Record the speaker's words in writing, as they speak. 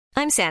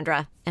I'm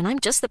Sandra, and I'm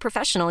just the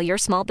professional your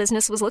small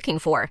business was looking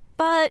for.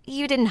 But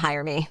you didn't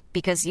hire me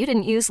because you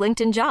didn't use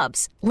LinkedIn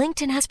Jobs.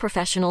 LinkedIn has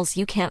professionals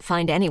you can't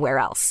find anywhere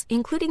else,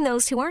 including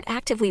those who aren't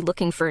actively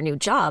looking for a new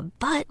job,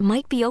 but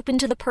might be open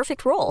to the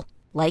perfect role,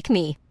 like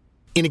me.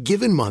 In a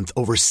given month,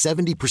 over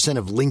 70%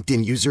 of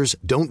LinkedIn users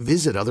don't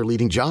visit other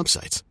leading job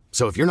sites.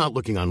 So if you're not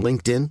looking on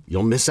LinkedIn,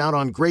 you'll miss out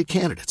on great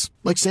candidates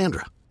like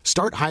Sandra.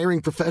 Start hiring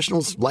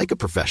professionals like a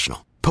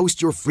professional.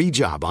 Post your free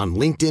job on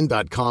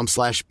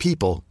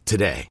linkedin.com/people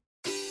today.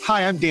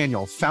 Hi, I'm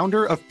Daniel,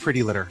 founder of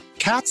Pretty Litter.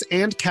 Cats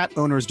and cat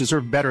owners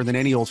deserve better than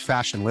any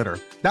old-fashioned litter.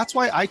 That's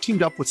why I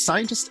teamed up with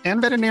scientists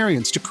and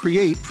veterinarians to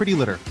create Pretty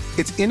Litter.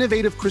 Its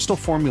innovative crystal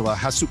formula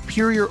has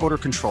superior odor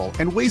control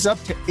and weighs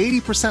up to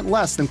 80%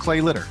 less than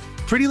clay litter.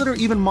 Pretty Litter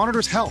even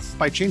monitors health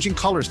by changing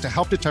colors to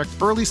help detect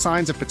early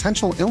signs of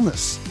potential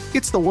illness.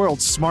 It's the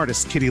world's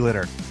smartest kitty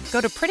litter. Go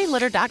to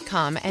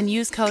prettylitter.com and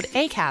use code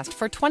ACAST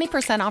for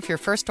 20% off your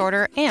first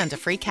order and a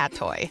free cat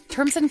toy.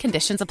 Terms and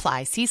conditions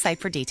apply. See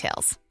site for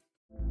details.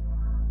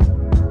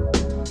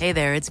 Hey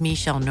there, it's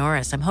Michelle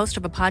Norris. I'm host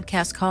of a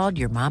podcast called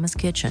Your Mama's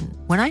Kitchen.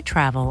 When I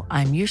travel,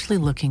 I'm usually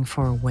looking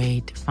for a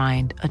way to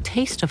find a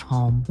taste of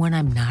home when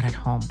I'm not at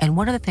home. And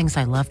one of the things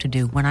I love to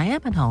do when I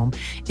am at home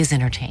is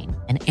entertain.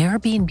 And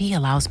Airbnb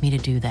allows me to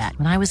do that.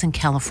 When I was in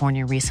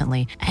California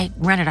recently, I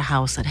rented a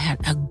house that had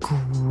a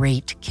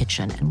great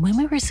kitchen. And when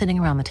we were sitting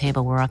around the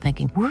table, we're all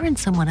thinking, we're in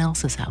someone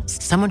else's house.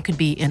 Someone could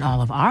be in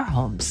all of our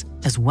homes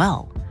as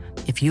well.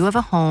 If you have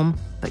a home,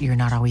 but you're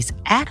not always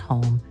at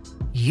home,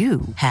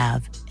 you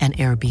have an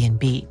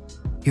Airbnb.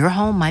 Your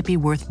home might be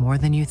worth more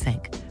than you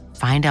think.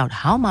 Find out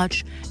how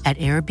much at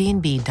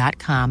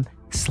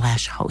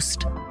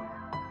airbnb.com/host.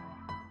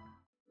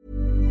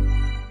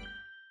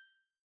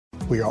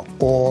 We are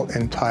all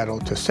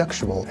entitled to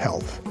sexual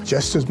health,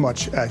 just as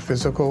much as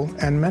physical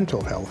and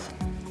mental health.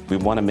 We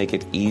want to make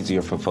it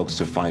easier for folks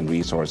to find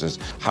resources.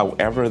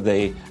 However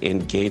they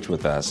engage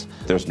with us,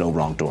 there's no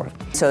wrong door.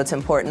 So it's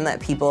important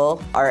that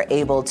people are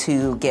able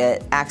to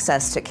get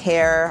access to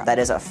care that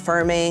is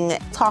affirming.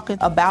 Talking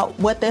about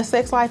what their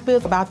sex life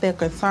is, about their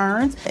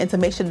concerns, and to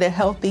make sure they're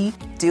healthy.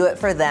 Do it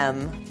for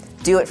them.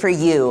 Do it for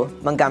you,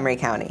 Montgomery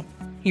County.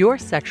 Your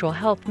sexual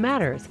health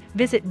matters.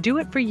 Visit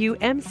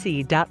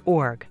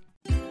doitforyoumc.org.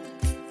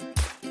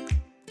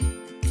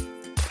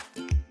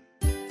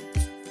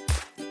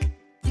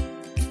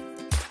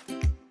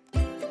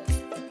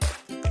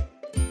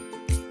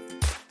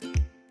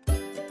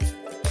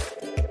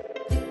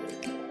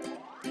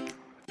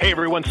 Hey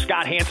everyone,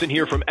 Scott Hansen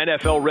here from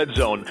NFL Red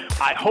Zone.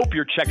 I hope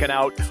you're checking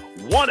out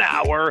 1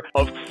 hour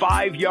of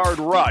 5 Yard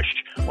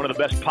Rush, one of the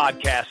best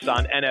podcasts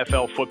on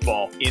NFL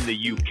football in the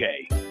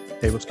UK.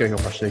 Hey, what's going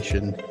on, Rush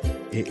Nation?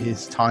 It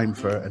is time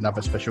for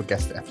another special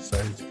guest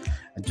episode.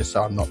 And just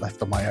so I'm not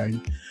left on my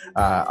own,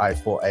 I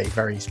brought a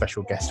very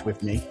special guest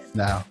with me.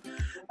 Now,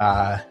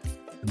 the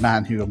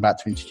man who I'm about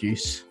to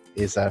introduce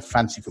is a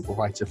fantasy football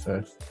writer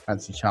for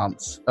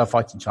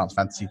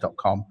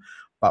FightingChanceFantasy.com.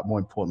 But more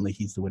importantly,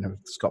 he's the winner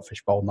of the Scott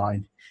Fish Bowl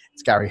 9.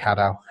 It's Gary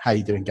Haddow. How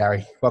you doing,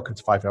 Gary? Welcome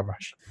to 5 Yard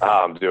Rush.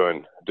 I'm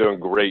doing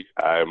great.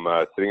 I'm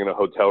sitting in a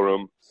hotel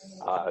room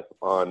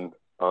on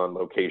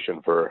location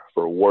for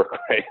work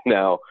right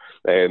now,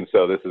 and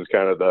so this is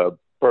kind of the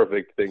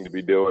perfect thing to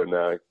be doing.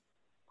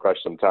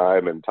 Crush some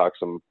time and talk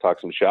some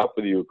shop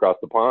with you across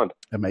the pond.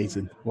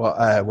 Amazing.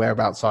 Well,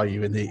 whereabouts are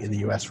you in the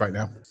US right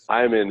now?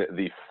 I'm in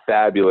the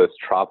fabulous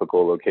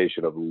tropical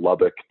location of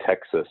Lubbock,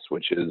 Texas,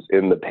 which is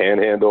in the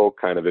Panhandle.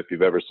 Kind of, if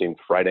you've ever seen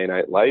Friday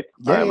Night Lights,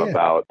 I'm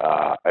about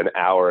an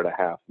hour and a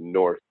half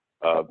north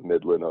of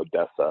Midland,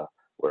 Odessa,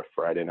 where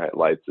Friday Night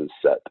Lights is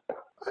set.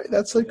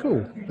 That's so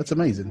cool. That's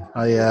amazing.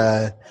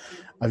 I've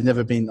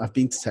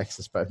been to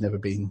Texas, but I've never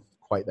been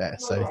quite there.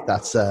 So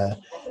that's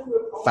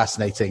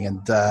fascinating.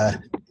 And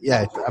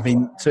yeah, I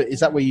mean, so is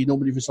that where you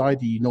normally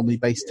reside? Are you normally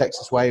based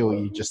Texas way, or are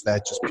you just there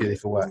just purely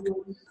for work?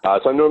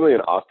 So I'm normally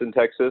in Austin,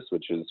 Texas,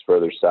 which is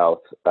further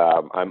south.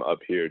 I'm up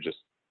here just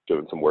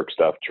doing some work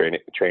stuff,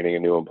 training a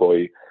new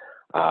employee.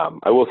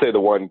 I will say the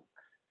one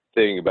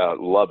thing about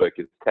Lubbock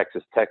is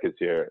Texas Tech is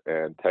here,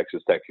 and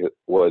Texas Tech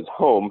was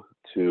home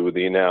to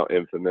the now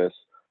infamous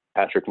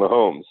Patrick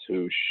Mahomes,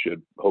 who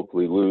should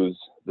hopefully lose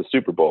the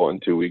Super Bowl in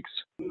 2 weeks.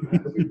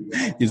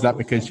 Is that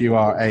because you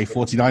are a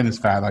 49ers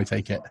fan, I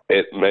take it?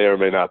 It may or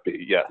may not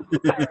be, yes.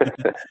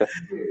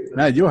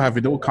 Man, you're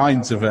having all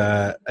kinds of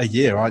a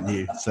year, aren't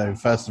you? So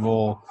first of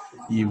all,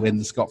 you win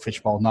the Scott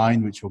Fish Bowl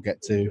 9, which we'll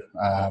get to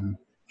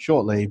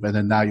shortly, but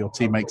then now your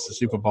team makes the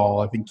Super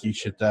Bowl. I think you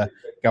should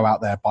go out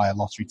there, buy a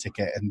lottery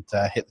ticket and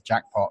hit the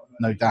jackpot,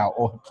 no doubt,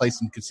 or play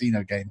some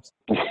casino games.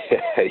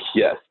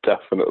 Yes,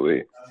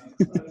 definitely.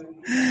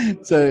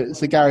 So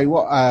Gary,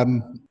 what I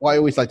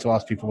always like to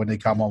ask people when they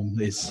come on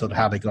is sort of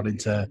how they got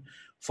into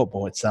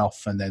football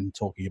itself, and then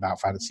talking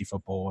about fantasy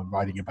football and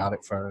writing about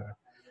it for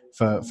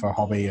a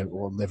hobby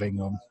or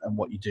living and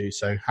what you do.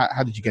 So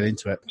how did you get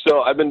into it?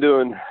 So I've been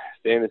doing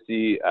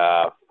fantasy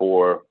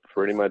for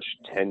pretty much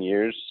 10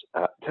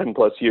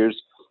 plus years,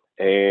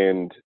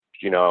 and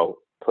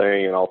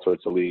playing in all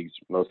sorts of leagues,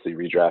 mostly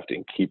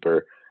redrafting,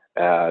 keeper.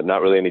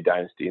 Not really any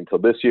dynasty until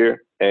this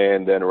year.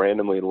 And then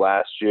randomly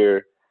last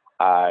year,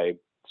 I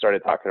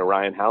started talking to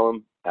Ryan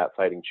Hallam at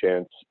Fighting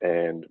Chance,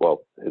 and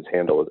well, his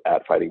handle is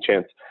at Fighting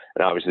Chance.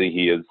 And obviously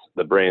he is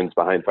the brains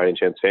behind Fighting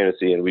Chance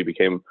Fantasy, and we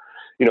became,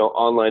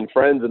 online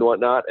friends and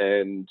whatnot,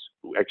 and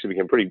actually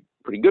became pretty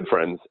good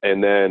friends.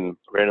 And then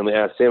randomly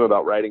asked Sam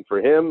about writing for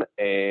him.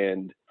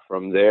 And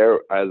from there,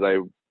 as I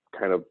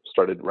kind of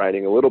started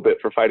writing a little bit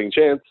for Fighting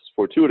Chance,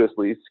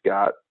 fortuitously,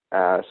 Scott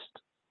asked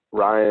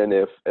Ryan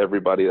if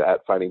everybody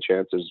at Fighting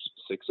Chance, there's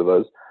 6 of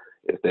us,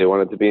 if they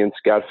wanted to be in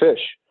Scott Fish.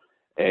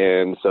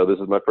 And so this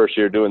is my first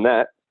year doing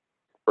that.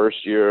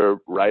 First year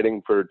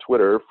writing for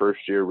Twitter,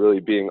 first year really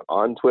being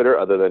on Twitter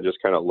other than just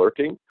kind of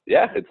lurking.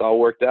 Yeah, it's all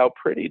worked out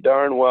pretty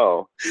darn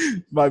well.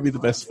 Might be the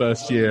best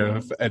first year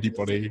for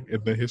anybody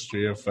in the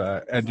history of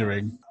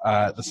entering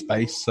the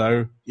space.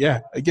 So,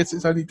 yeah, I guess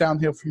it's only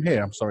downhill from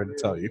here, I'm sorry to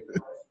tell you.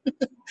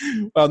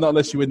 Well, not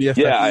unless you win the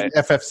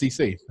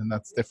FFCC, and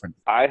that's different.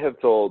 I have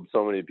told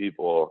so many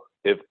people,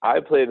 if I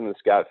played in the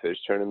Scott Fish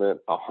tournament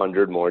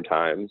 100 more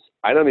times,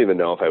 I don't even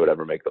know if I would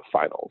ever make the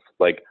finals.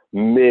 Like,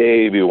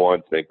 maybe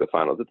once make the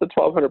finals. It's a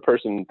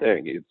 1,200-person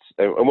thing.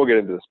 And we'll get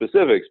into the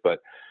specifics,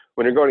 but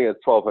when you're going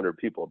against 1,200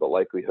 people, the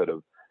likelihood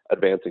of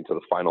advancing to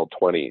the final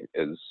 20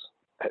 is,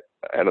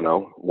 I don't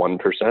know,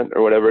 1%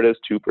 or whatever it is,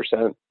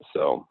 2%.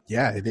 So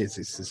yeah, it is.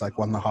 It's like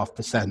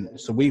 1.5%.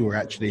 So we were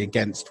actually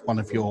against one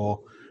of your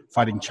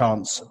Fighting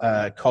Chance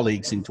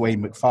colleagues in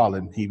Dwayne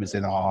McFarlane. He was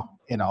in our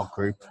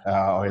group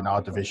or in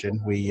our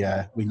division. We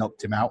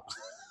knocked him out.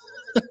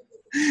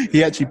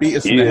 He actually beat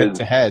us in the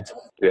head-to-head.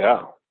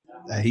 Yeah.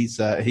 He's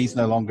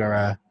no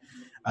longer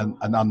an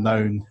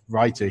unknown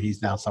writer.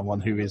 He's now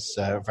someone who is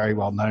very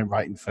well known,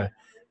 writing for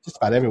just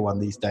about everyone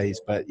these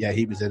days. But yeah,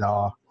 he was in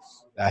our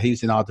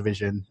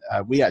division.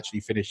 We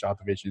actually finished our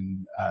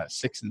division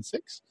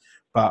 6-6.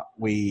 But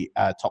we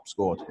top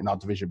scored in our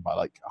division by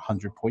like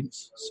 100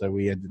 points. So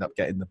we ended up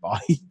getting the bye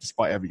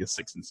despite having a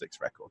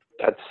 6-6 record.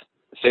 That's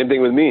same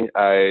thing with me.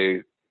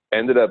 I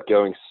ended up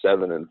going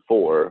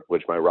 7-4,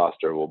 which my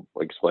roster will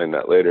explain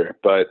that later.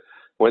 But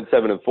went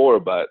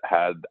 7-4, but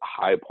had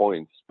high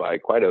points by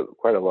quite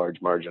a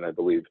large margin, I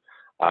believe.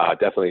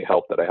 Definitely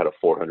helped that I had a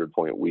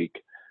 400-point week.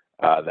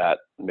 That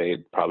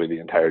made probably the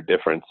entire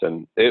difference.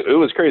 And it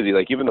was crazy.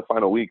 Like, even the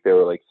final week, there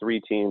were like 3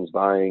 teams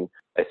vying.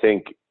 I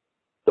think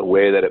the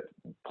way that it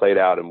played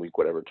out in week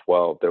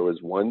 12, there was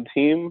one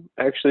team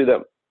actually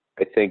that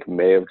I think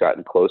may have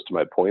gotten close to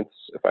my points,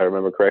 if I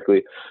remember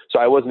correctly. So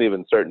I wasn't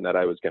even certain that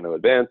I was going to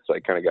advance. So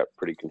I kind of got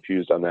pretty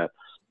confused on that.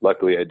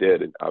 Luckily I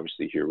did. And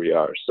obviously here we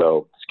are.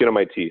 So skin on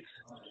my teeth,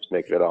 just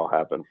making it all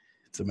happen.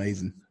 It's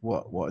amazing.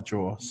 What a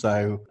draw.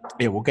 So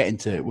yeah, we'll get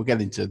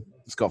into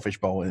Scott Fish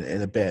Bowl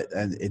in a bit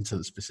and into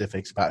the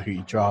specifics about who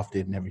you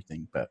drafted and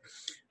everything. But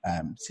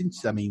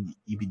since,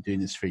 you've been doing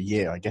this for a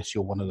year, I guess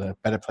you're one of the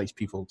better placed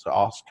people to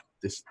ask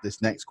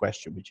this next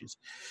question, which is,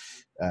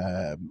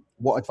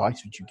 what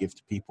advice would you give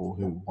to people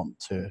who want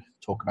to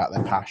talk about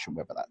their passion,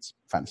 whether that's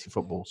fantasy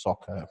football,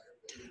 soccer,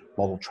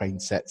 model train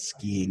sets,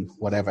 skiing,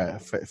 whatever,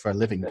 for a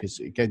living? Because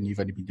again,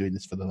 you've only been doing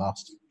this for the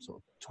last sort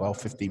of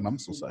 12, 15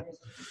 months or so.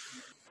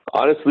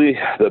 Honestly,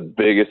 the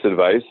biggest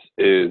advice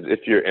is,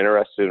 if you're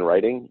interested in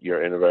writing,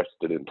 you're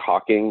interested in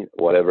talking,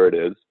 whatever it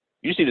is,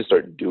 you just need to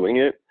start doing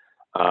it.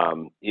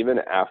 Even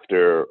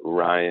after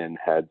Ryan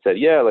had said,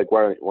 yeah, like,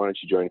 why don't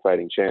you join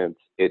Fighting Chance?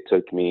 It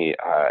took me,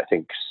 I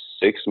think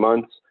 6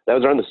 months. That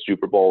was around the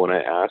Super Bowl when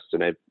I asked,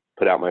 and I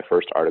put out my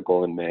first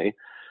article in May.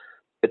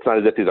 It's not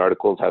as if these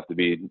articles have to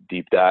be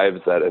deep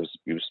dives that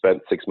you've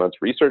spent 6 months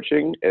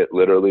researching. It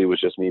literally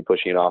was just me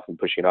pushing it off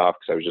because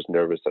I was just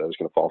nervous that I was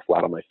going to fall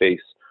flat on my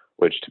face,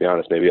 which, to be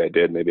honest, maybe I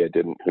did, maybe I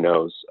didn't, who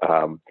knows.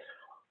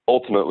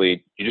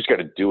 Ultimately, you just got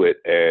to do it.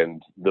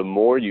 And the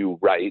more you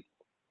write,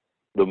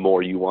 the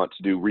more you want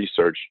to do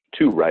research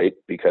to write,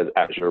 because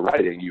as you're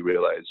writing, you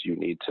realize you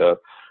need to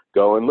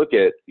go and look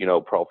at,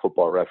 Pro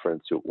Football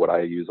Reference, what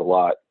I use a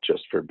lot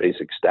just for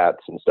basic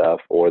stats and stuff,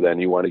 or then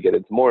you want to get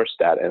into more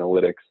stat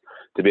analytics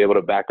to be able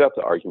to back up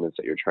the arguments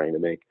that you're trying to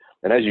make.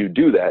 And as you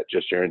do that,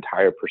 just your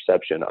entire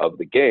perception of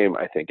the game,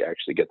 I think,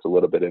 actually gets a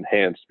little bit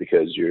enhanced,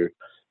 because you're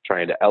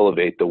trying to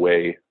elevate the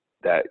way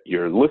that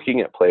you're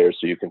looking at players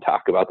so you can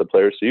talk about the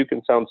players, so you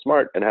can sound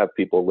smart and have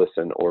people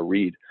listen or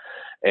read.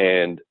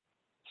 And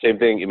same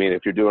thing,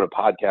 if you're doing a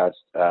podcast,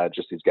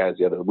 just these guys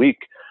the other week,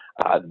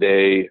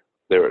 they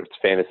were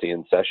Fantasy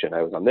in Session.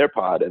 I was on their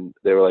pod, and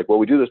they were like, well,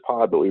 we do this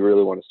pod, but we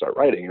really want to start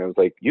writing. And I was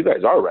like, you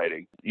guys are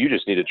writing. You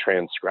just need to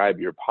transcribe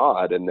your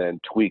pod and then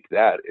tweak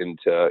that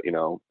into,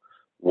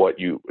 what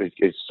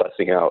is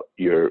sussing out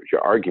your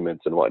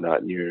arguments and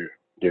whatnot, and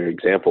your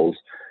examples.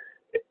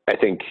 I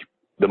think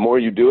the more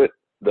you do it,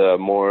 the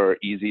more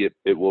easy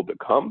it will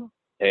become,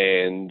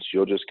 and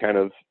you'll just kind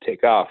of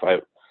take off.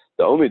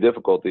 The only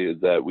difficulty is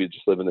that we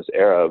just live in this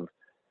era of,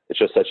 it's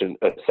just such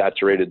a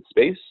saturated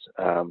space.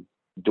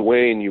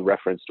 Dwayne, you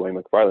referenced Dwayne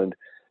McFarlane,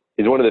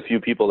 he's one of the few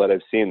people that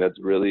I've seen that's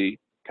really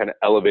kind of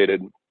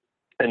elevated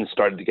and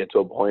started to get to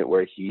a point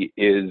where he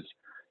is,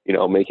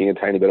 making a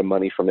tiny bit of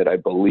money from it, I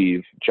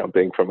believe,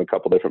 jumping from a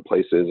couple different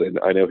places. And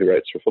I know he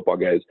writes for Football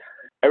Guys.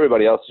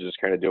 Everybody else is just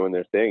kind of doing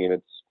their thing,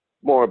 and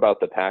more about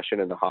the passion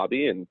and the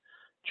hobby and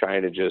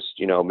trying to just,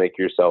 make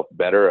yourself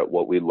better at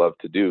what we love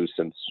to do,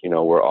 since,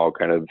 we're all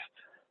kind of,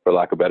 for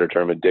lack of a better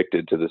term,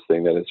 addicted to this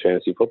thing that is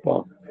fantasy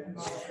football.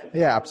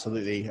 Yeah,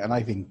 absolutely. And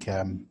I think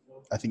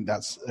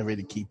that's a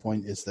really key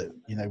point, is that,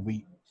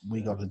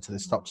 we got into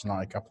this Stop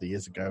Tonight a couple of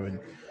years ago, and,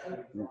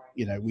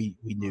 we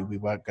knew we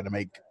weren't going to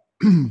make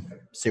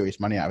serious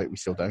money out of it. We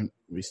still don't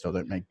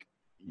make,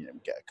 we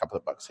get a couple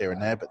of bucks here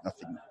and there, but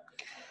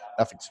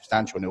nothing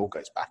substantial, and it all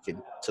goes back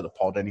into the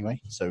pod anyway.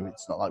 So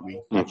it's not like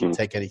we actually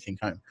take anything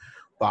home.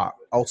 But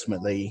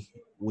ultimately,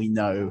 we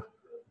know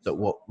that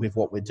what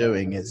we're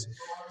doing is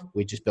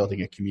we're just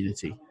building a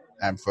community.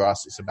 And for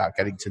us, it's about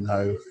getting to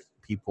know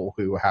people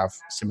who have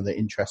similar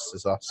interests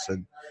as us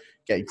and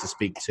getting to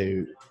speak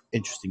to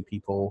interesting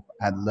people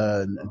and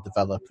learn and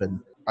develop. And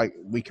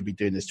we could be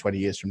doing this 20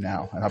 years from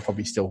now, and I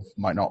probably still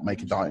might not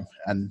make a dime.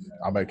 And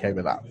I'm okay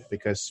with that,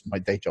 because my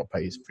day job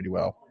pays pretty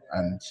well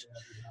and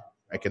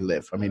I can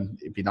live. I mean,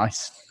 it'd be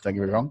nice, don't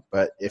get me wrong,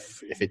 but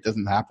if it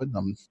doesn't happen,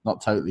 I'm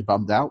not totally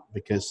bummed out,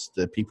 because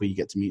the people you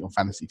get to meet on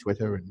fantasy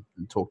Twitter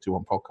and talk to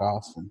on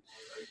podcasts, and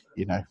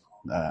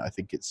I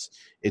think it's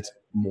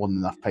more than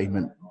enough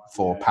payment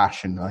for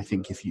passion. And I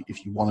think if you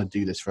want to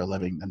do this for a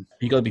living, then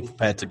you got to be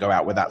prepared to go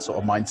out with that sort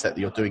of mindset that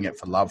you're doing it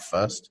for love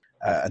first,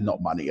 and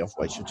not money.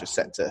 Otherwise, you're just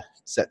set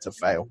to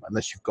fail,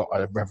 unless you've got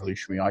a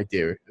revolutionary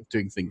idea of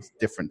doing things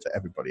different to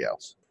everybody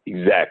else.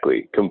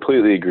 Exactly,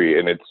 completely agree,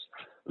 and it's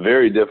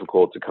very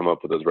difficult to come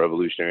up with those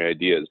revolutionary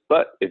ideas.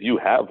 But if you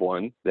have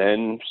one,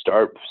 then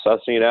start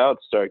sussing it out,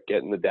 start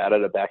getting the data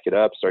to back it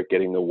up, start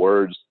getting the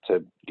words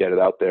to get it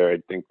out there. I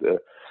think the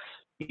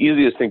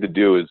easiest thing to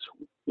do is,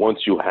 once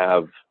you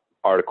have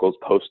articles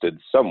posted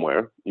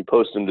somewhere, you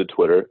post them to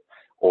Twitter,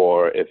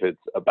 or if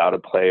it's about a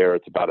player,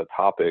 it's about a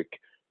topic,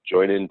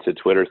 join into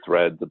Twitter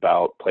threads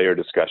about player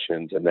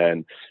discussions. And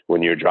then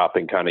when you're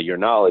dropping kind of your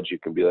knowledge, you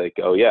can be like,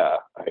 oh yeah,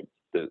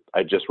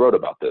 I just wrote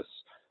about this.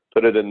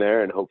 Put it in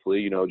there, and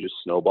hopefully, just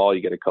snowball.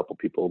 You get a couple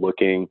people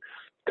looking,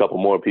 a couple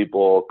more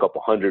people, a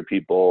couple hundred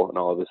people, and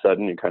all of a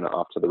sudden you're kind of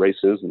off to the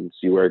races and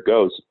see where it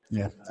goes.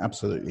 Yeah,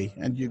 absolutely.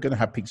 And you're going to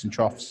have peaks and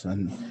troughs,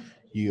 and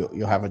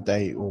you'll have a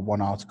day or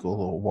one article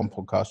or one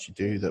podcast you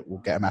do that will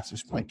get a massive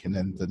spike, and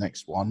then the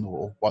next one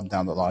or one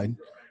down the line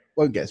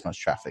won't get as much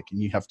traffic,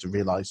 and you have to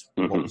realize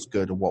what was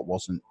good and what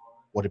wasn't.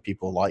 What did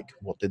people like?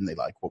 What didn't they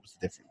like? What was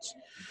the difference?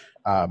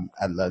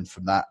 And learn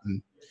from that.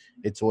 And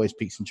it's always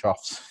peaks and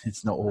troughs.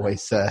 It's not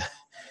always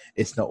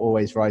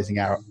rising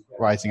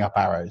up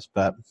arrows,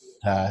 but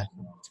that's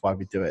why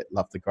we do it.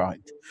 Love the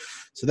grind.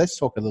 So let's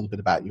talk a little bit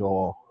about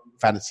your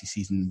fantasy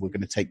season. We're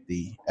going to take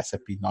the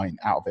SFP9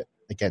 out of it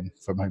again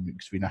for a moment,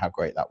 because we know how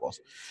great that was.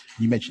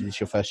 You mentioned it's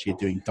your first year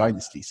doing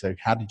Dynasty. So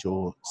how did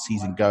your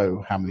season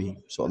go? How many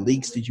sort of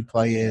leagues did you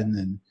play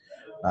in?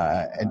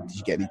 And did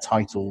you get any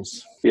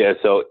titles? Yeah,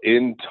 so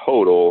in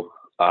total,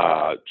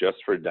 just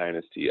for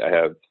Dynasty, I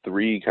have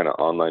 3 kind of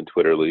online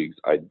Twitter leagues.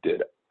 I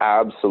did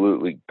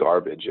absolutely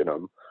garbage in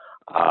them.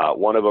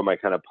 One of them I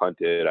kind of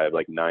punted. I have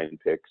like 9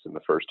 picks in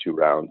the first 2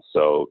 rounds,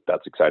 so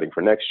that's exciting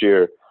for next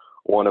year.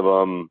 One of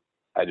them,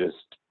 I just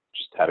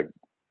had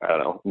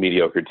a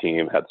mediocre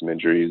team, had some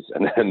injuries.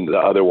 And then the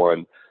other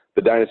one,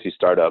 the Dynasty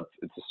startup,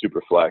 it's a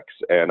super flex,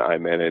 and I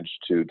managed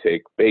to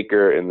take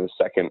Baker in the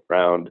 2nd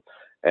round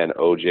and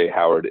OJ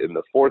Howard in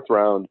the 4th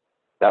round.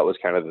 That was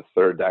kind of the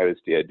 3rd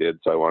Dynasty I did,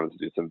 so I wanted to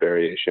do some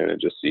variation and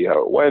just see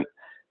how it went.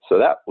 So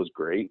that was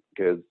great,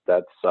 because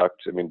that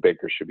sucked. I mean,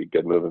 Baker should be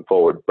good moving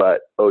forward,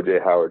 but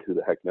OJ Howard, who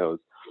the heck knows?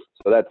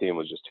 So that team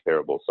was just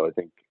terrible. So I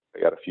think I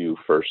got a few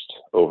first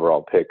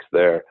overall picks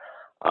there.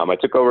 I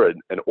took over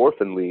an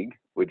orphan league,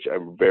 which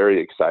I'm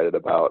very excited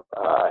about.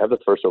 I have the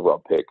first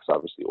overall picks.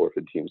 Obviously,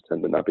 orphan teams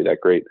tend to not be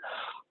that great.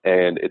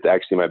 And it's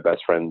actually my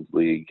best friend's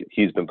league.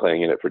 He's been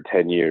playing in it for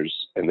 10 years,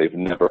 and they've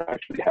never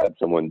actually had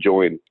someone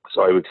join.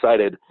 So I was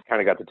excited,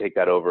 kind of got to take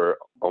that over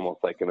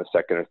almost like in the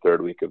 2nd or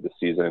 3rd week of the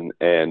season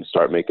and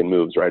start making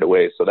moves right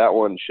away. So that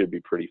one should be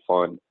pretty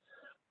fun.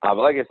 But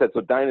like I said,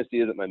 so Dynasty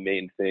isn't my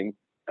main thing.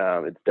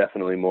 It's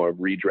definitely more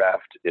redraft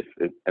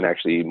and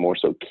actually more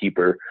so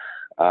keeper.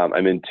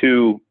 I'm in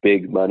 2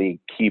 big money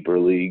keeper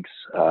leagues,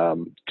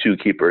 2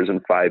 keepers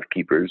and 5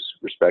 keepers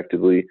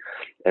respectively.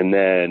 And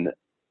then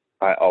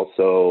I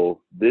also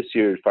this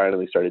year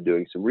finally started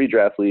doing some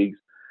redraft leagues,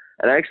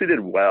 and I actually did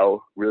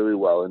really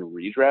well in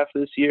redraft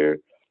this year.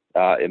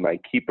 In my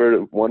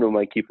one of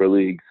my keeper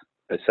leagues,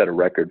 I set a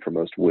record for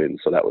most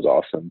wins, so that was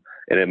awesome.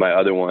 And in my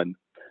other one,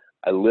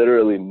 I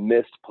literally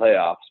missed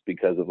playoffs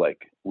because of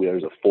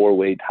there's a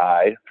 4-way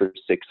tie for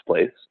 6th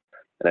place.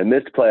 And I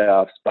missed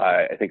playoffs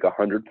by, I think,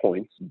 100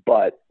 points.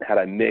 But had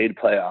I made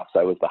playoffs,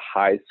 I was the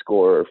high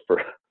scorer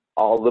for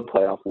all the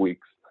playoff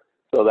weeks.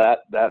 So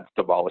that's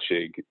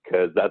demolishing,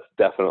 because that's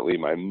definitely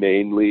my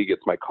main league.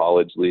 It's my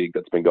college league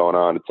that's been going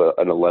on. It's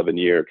an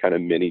 11-year kind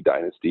of mini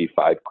dynasty,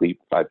 5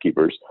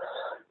 keepers.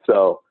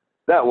 So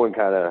that one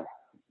kind of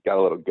got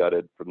a little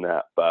gutted from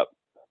that. But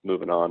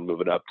moving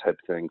up type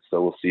thing.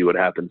 So we'll see what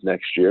happens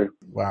next year.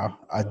 Wow.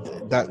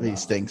 That really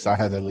stinks. I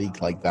had a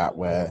league like that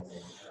where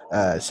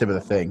similar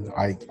thing.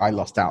 I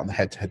lost out on the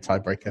head-to-head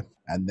tiebreaker,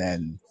 and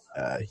then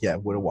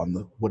would have won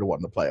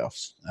the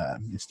playoffs.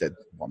 Instead,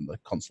 won the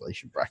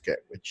consolation bracket,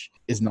 which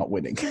is not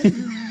winning.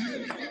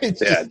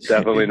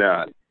 Definitely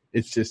not.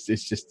 It's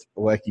just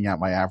working out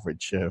my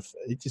average.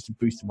 It just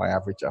boosted my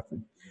average up.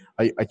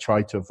 I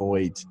tried to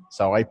avoid.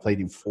 So I played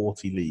in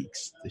 40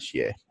 leagues this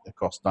year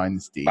across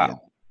Dynasty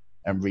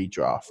and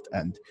Redraft,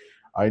 and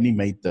I only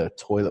made the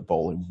Toilet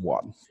Bowl in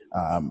one,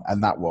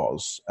 and that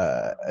was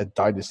a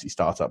Dynasty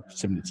startup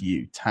similar to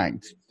you.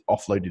 Tanked,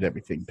 offloaded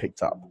everything,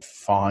 picked up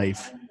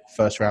 5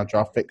 first-round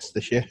draft picks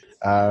this year.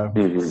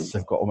 So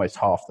I've got almost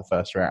half the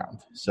first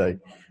round. So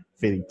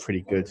feeling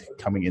pretty good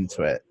coming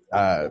into it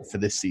for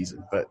this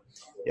season. But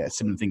yeah,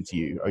 similar thing to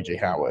you, OJ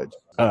Howard.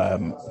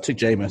 Took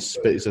Jameis,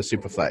 but it's a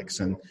super flex,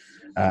 and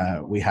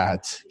we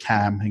had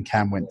Cam, and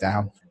Cam went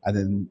down, and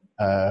then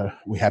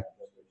we had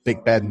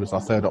Big Ben was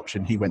our third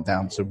option. He went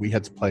down, so we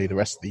had to play the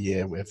rest of the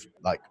year with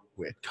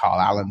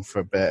Carl Allen for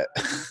a bit,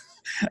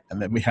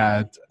 and then we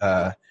had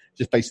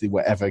just basically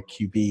whatever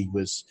QB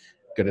was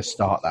going to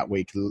start that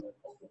week.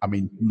 I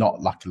mean,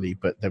 not luckily,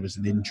 but there was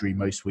an injury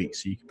most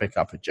weeks, so you could pick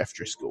up a Jeff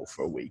Driscoll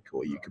for a week,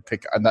 or you could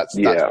pick, and that's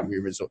what we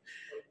resort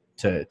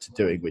to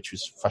doing, which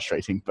was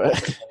frustrating,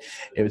 but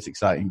it was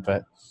exciting.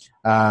 But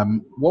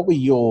what were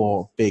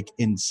your big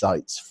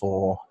insights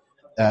for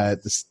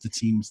the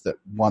teams that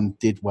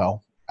did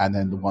well, and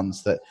then the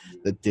ones that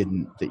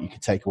didn't, that you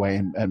could take away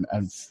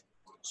and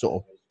sort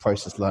of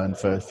process learn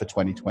for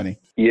 2020?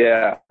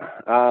 Yeah.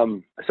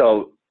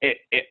 So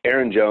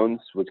Aaron Jones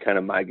was kind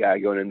of my guy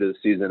going into the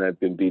season. I've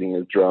been beating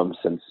his drum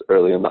since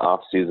early in the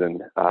off season.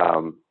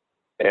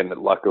 And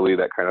luckily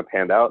that kind of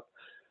panned out.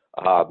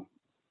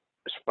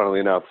 Funnily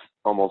enough,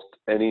 almost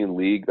any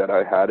league that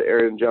I had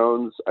Aaron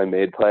Jones, I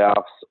made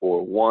playoffs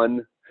or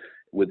won,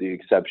 with the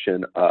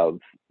exception of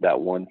that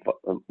one,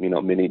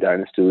 mini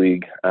dynasty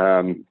league.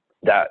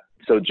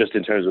 So just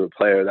in terms of a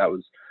player, that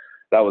was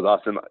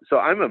awesome. So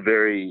I'm a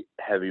very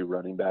heavy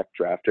running back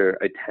drafter.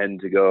 I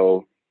tend to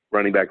go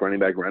running back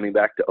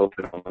to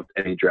open almost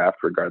any draft,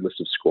 regardless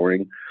of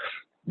scoring.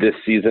 This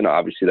season,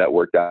 obviously, that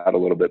worked out a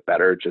little bit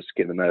better, just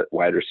given that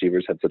wide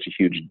receivers had such a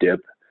huge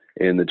dip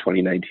in the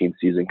 2019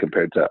 season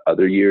compared to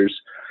other years.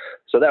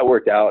 So that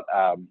worked out.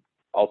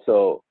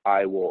 Also,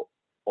 I will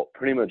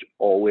pretty much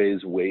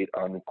always wait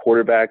on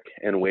quarterback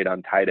and wait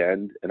on tight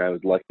end. And I was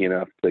lucky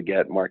enough to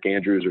get Mark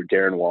Andrews or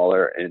Darren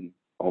Waller in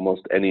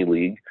almost any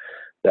league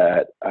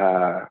that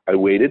I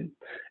waited,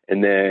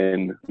 and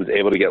then was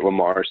able to get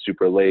Lamar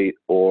super late,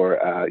 or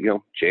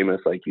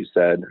Jameis, like you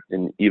said.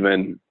 And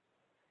even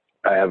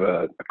I have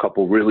a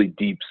couple really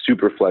deep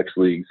super flex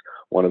leagues,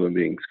 one of them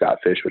being Scott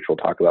Fish, which we'll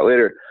talk about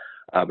later.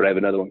 But I have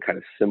another one kind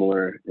of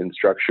similar in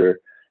structure.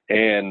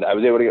 And I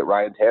was able to get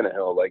Ryan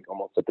Tannehill like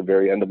almost at the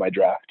very end of my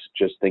draft,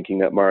 just thinking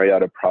that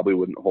Mariota probably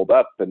wouldn't hold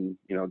up. And,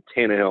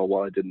 Tannehill,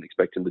 while I didn't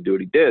expect him to do what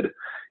he did,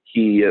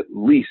 he at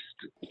least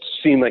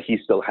seemed like he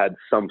still had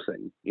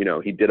something.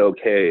 He did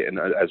okay. And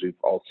as we've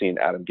all seen,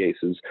 Adam Gase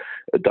is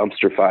a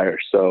dumpster fire.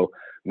 So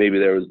maybe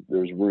there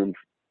was room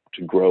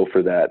to grow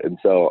for that. And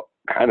so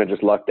kind of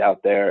just lucked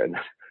out there. And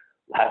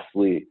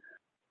lastly,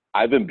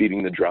 I've been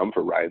beating the drum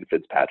for Ryan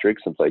Fitzpatrick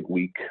since like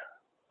week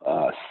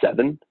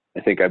 7. I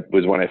think it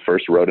was when I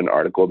first wrote an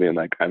article being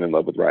like, I'm in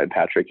love with Ryan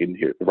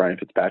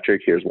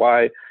Fitzpatrick. Here's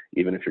why,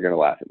 even if you're going to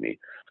laugh at me.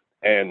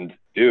 And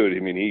dude, I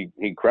mean,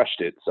 he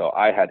crushed it. So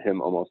I had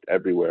him almost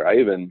everywhere. I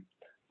even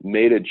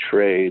made a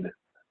trade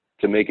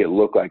to make it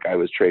look like I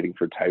was trading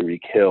for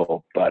Tyreek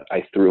Hill, but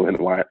I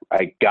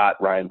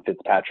got Ryan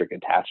Fitzpatrick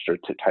attached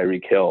to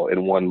Tyreek Hill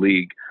in one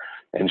league.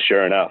 And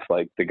sure enough,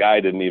 like the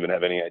guy didn't even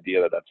have any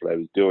idea that that's what I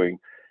was doing.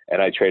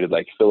 And I traded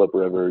like Phillip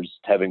Rivers,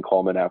 Tevin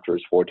Coleman after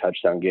his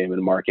 4-touchdown game,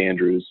 and Mark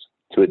Andrews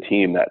to a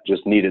team that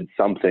just needed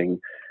something.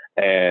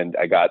 And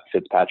I got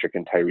Fitzpatrick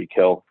and Tyreek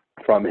Hill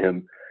from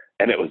him.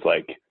 And it was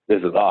like,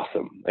 this is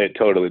awesome. It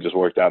totally just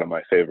worked out in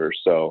my favor.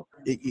 So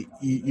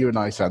you and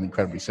I sound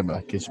incredibly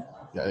similar, because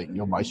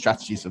my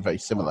strategies are very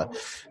similar.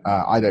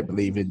 I don't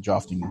believe in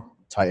drafting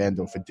tight end,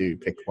 or if I do,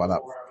 pick one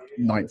up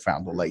 9th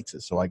round or later.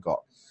 So I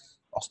got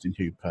Austin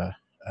Hooper,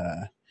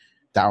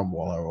 Darren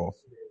Waller, or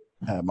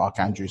Mark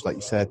Andrews, like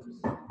you said.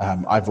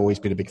 I've always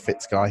been a big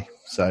Fitz guy,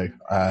 so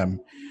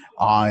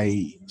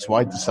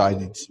I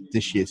decided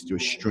this year to do a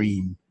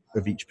stream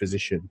of each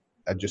position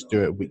and just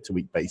do it a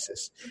week-to-week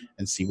basis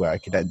and see where I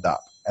could end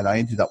up. And I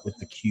ended up with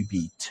the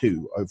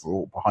QB2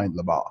 overall behind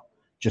Lamar,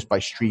 just by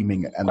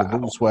streaming it. And the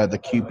rules were the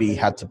QB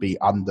had to be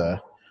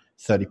under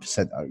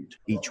 30% owned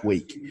each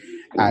week.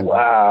 And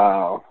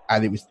wow!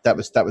 And that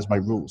was my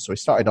rule. So I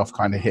started off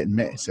kind of hit and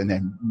miss, and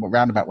then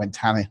round about when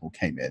Tannehill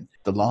came in,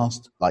 the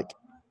last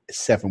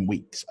 7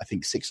 weeks, I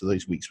think 6 of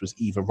those weeks was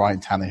either Ryan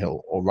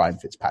Tannehill or Ryan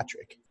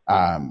Fitzpatrick,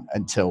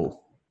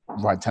 until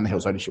Ryan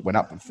Tannehill's ownership went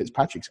up, and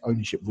Fitzpatrick's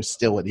ownership was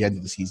still at the end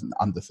of the season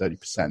under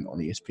 30% on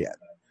ESPN.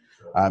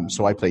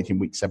 So I played him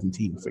week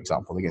 17, for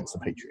example, against the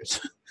Patriots.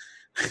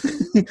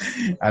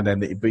 And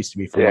then it boosted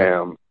me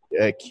from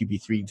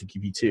QB3 to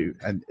QB2.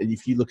 And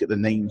if you look at the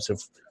names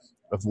of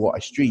what I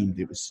streamed,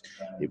 it was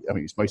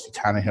mostly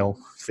Tannehill,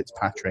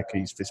 Fitzpatrick. I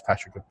used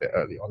Fitzpatrick a bit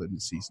early on in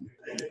the season.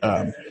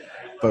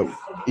 But,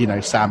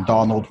 Sam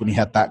Darnold, when he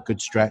had that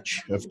good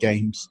stretch of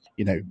games,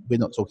 we're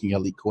not talking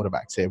elite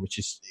quarterbacks here, which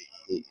is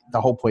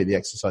the whole point of the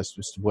exercise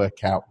was to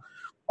work out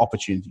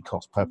opportunity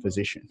cost per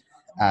position.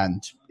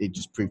 And it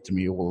just proved to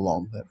me all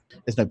along that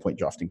there's no point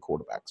drafting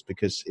quarterbacks,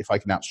 because if I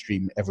can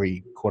outstream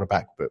every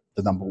quarterback but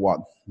the number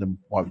one, then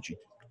why would you?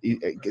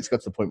 It's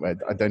got to the point where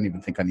I don't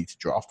even think I need to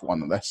draft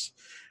one unless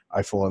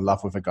I fall in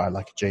love with a guy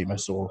like a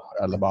Jameis or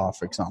a Lamar,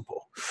 for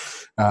example.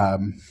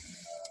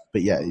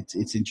 But yeah,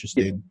 it's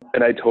interesting.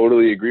 And I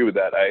totally agree with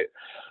that.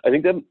 I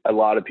think that a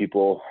lot of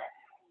people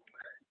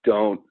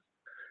don't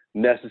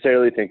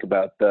necessarily think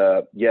about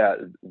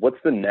what's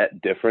the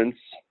net difference?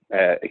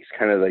 It's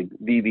kind of like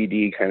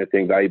VBD kind of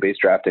thing, value-based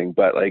drafting,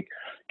 but like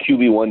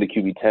QB1 to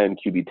QB10,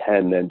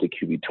 QB10 then to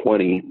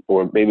QB20,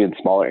 or maybe in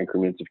smaller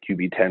increments of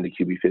QB10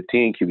 to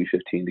QB15,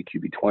 QB15 to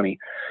QB20,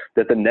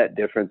 that the net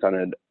difference on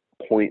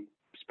a points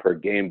per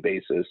game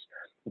basis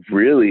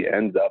really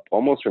ends up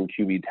almost from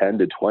QB10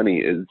 to 20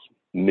 is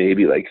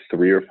maybe like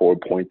 3 or 4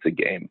 points a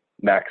game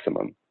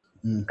maximum.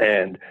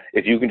 And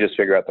if you can just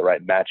figure out the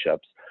right matchups,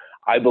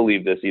 I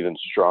believe this even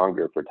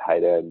stronger for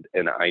tight end.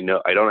 And I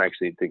don't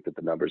actually think that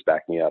the numbers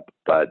back me up,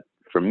 but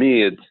for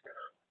me, it's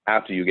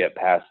after you get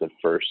past the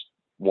first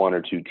 1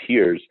 or 2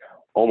 tiers,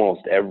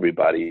 almost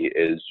everybody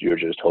you're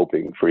just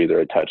hoping for either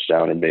a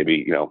touchdown and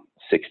maybe,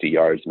 60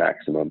 yards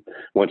maximum.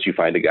 Once you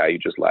find a guy, you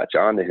just latch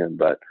on to him.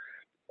 But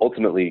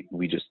ultimately,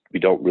 we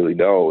don't really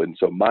know. And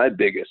so my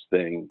biggest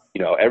thing,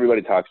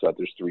 everybody talks about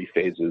there's 3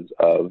 phases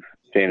of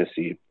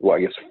fantasy. Well,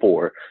 I guess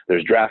 4.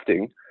 There's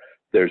drafting,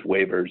 there's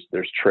waivers,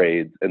 there's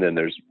trades, and then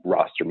there's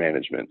roster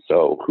management.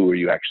 So who are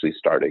you actually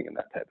starting and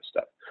that type of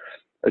stuff.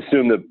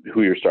 Assume that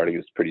who you're starting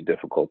is pretty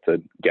difficult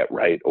to get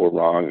right or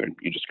wrong, and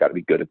you just got to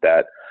be good at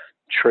that.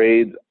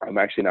 Trades, I'm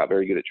actually not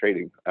very good at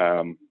trading.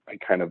 I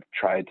kind of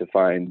tried to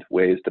find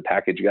ways to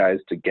package guys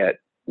to get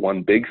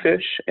one big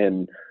fish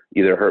and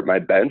either hurt my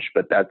bench,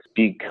 but that's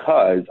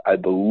because I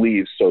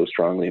believe so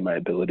strongly in my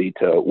ability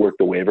to work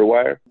the waiver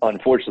wire.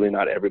 Unfortunately,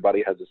 not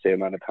everybody has the same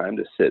amount of time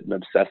to sit and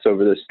obsess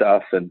over this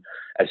stuff. And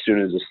as soon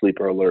as a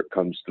sleeper alert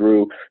comes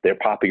through, they're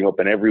popping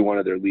open every one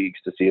of their leagues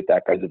to see if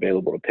that guy's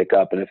available to pick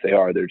up. And if they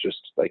are, they're just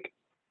like,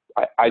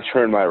 I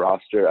churn my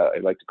roster. I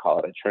like to call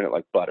it, I churn it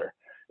like butter.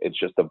 It's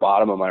just the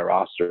bottom of my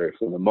roster.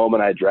 From the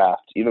moment I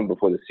draft, even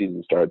before the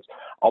season starts,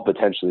 I'll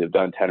potentially have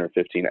done 10 or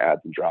 15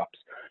 adds and drops,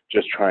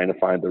 just trying to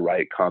find the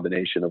right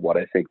combination of what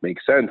I think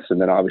makes sense. And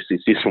then obviously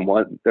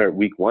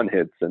week 1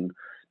 hits, and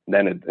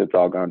then it's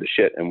all gone to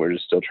shit, and we're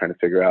just still trying to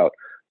figure out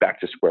back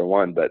to square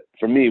one. But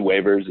for me,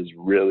 waivers is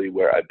really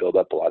where I build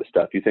up a lot of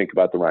stuff. You think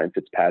about the Ryan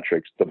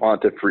Fitzpatricks,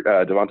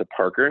 Devonta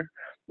Parker,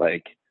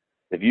 like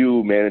if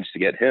you manage to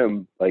get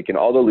him, like in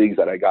all the leagues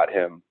that I got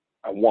him,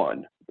 I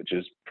won, which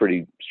is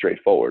pretty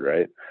straightforward,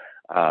 right?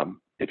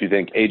 If you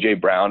think A.J.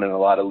 Brown in a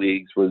lot of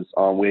leagues was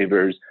on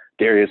waivers,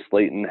 Darius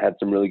Slayton had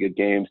some really good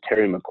games,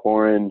 Terry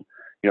McLaurin,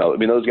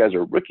 those guys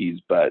are rookies,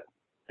 but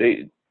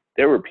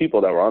there were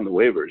people that were on the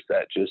waivers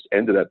that just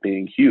ended up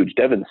being huge.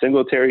 Devin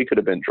Singletary could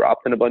have been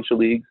dropped in a bunch of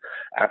leagues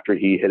after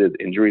he hit his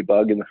injury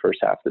bug in the first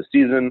half of the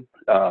season.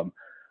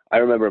 I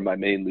remember in my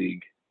main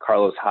league,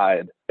 Carlos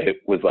Hyde, it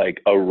was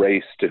like a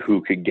race to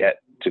who could get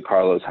to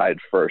Carlos Hyde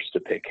first to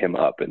pick him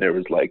up. And there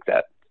was like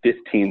that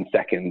 15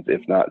 seconds,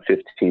 if not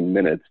 15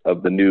 minutes,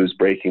 of the news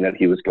breaking that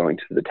he was going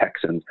to the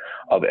Texans,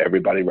 of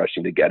everybody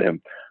rushing to get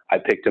him. I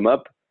picked him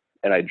up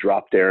and I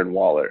dropped Darren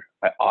Waller.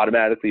 I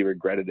automatically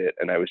regretted it,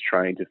 and I was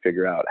trying to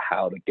figure out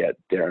how to get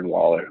Darren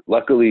Waller.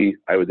 Luckily,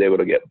 I was able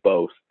to get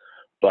both,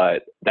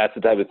 but that's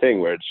the type of thing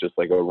where it's just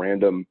like a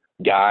random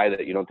guy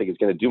that you don't think is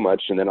going to do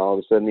much, and then all of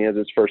a sudden he has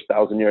his first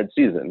 1,000-yard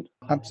season.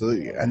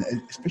 Absolutely, and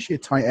especially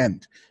at tight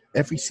end.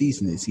 Every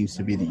season it seems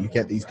to be that you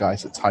get these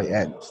guys at tight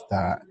end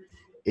that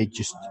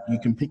you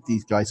can pick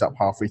these guys up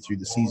halfway through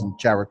the season.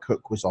 Jared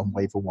Cook was on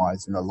waiver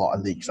wires in a lot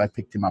of leagues. I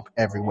picked him up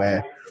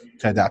everywhere.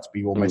 Turned out to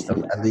be almost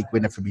a league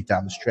winner for me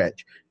down the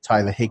stretch.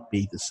 Tyler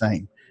Higbee, the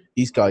same.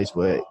 These guys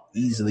were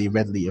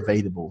readily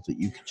available that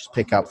you could just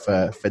pick up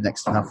for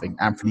next to nothing.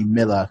 Anthony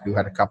Miller, who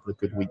had a couple of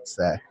good weeks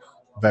there,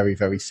 very,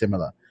 very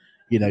similar.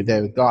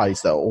 There are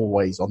guys that are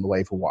always on the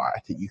waiver wire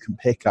that you can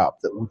pick up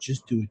that will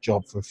just do a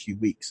job for a few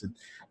weeks. And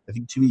I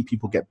think too many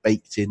people get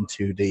baked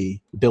into the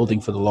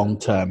building for the long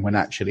term when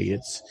actually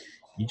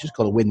you just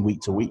got to win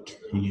week to week.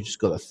 You just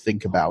got to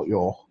think about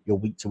your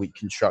week to week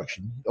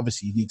construction.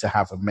 Obviously, you need to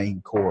have a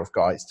main core of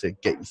guys to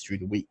get you through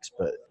the weeks,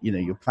 but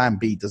your plan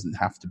B doesn't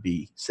have to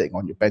be sitting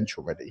on your bench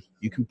already.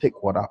 You can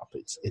pick one up.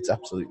 It's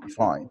absolutely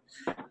fine.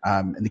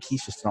 And the key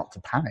is just not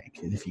to panic.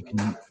 And if you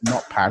can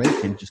not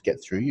panic and just get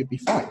through, you'll be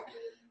fine.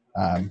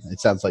 It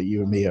sounds like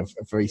you and me are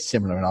very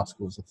similar in our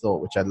schools of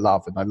thought, which I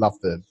love. And I love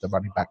the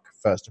running back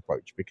first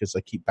approach because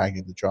I keep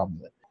banging the drum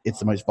that it's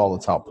the most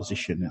volatile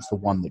position. It's the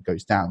one that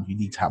goes down. You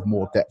need to have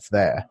more depth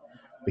there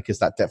because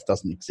that depth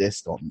doesn't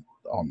exist on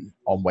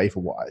waiver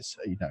wires.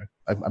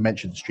 I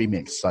mentioned the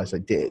streaming exercise I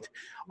did.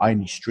 I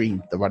only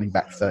streamed the running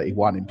back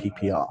 31 in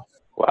PPR.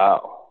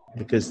 Wow.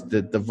 because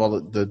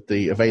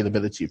the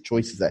availability of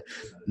choices there.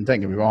 And don't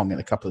get me wrong, in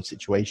a couple of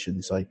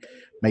situations, I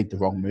made the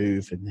wrong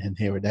move and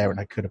here and there, and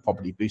I could have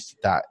probably boosted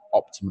that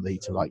optimally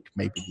to like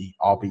maybe the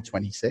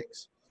RB26,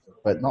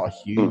 but not a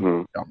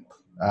huge jump.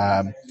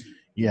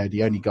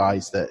 The only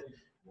guys that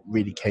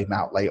really came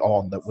out late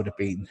on that would have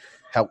been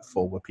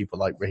helpful were people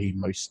like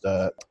Raheem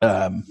Mostert.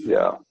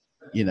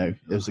 There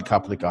was a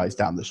couple of guys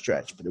down the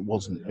stretch, but it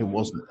wasn't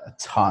a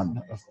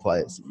ton of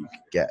players that you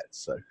could get.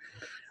 So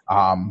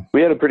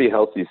we had a pretty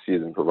healthy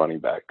season for running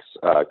backs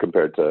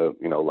compared to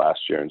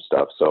last year and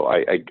stuff. So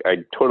I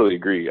totally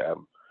agree.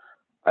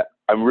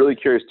 I'm really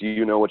curious. Do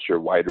you know what your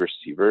wide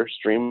receiver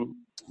stream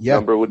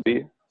number would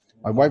be?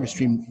 My wide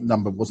receiver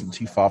number wasn't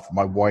too far from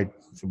my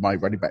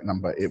running back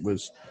number. It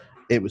was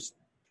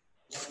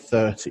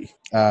 30.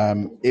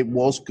 It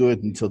was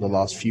good until the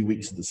last few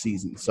weeks of the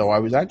season. So I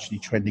was actually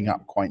trending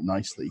up quite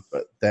nicely,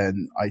 but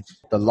then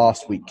the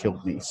last week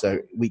killed me. So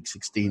week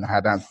 16, I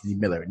had Anthony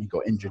Miller and he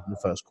got injured in the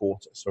first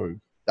quarter. So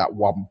that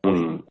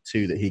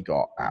 1.2 that he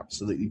got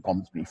absolutely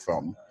bombed me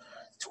from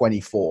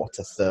 24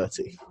 to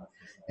 30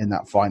 in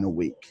that final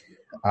week.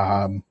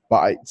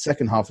 But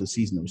second half of the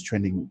season, it was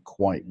trending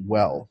quite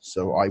well.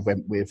 So I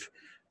went with,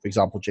 for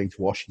example, James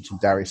Washington,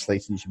 Darius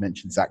Slayton, as you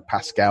mentioned, Zach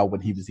Pascal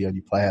when he was the only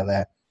player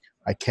there.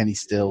 I had Kenny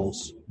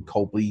Stills,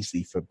 Cole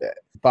Beasley for a bit.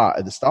 But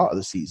at the start of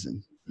the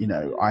season,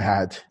 I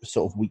had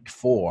sort of week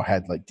 4,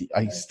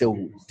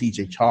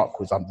 DJ Chark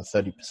was under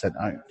 30%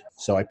 owned.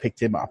 So I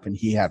picked him up and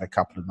he had a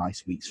couple of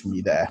nice weeks for me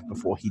there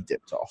before he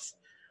dipped off.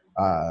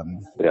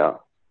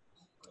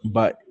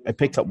 But I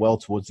picked up well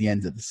towards the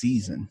end of the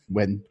season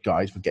when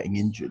guys were getting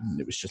injured and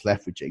it was just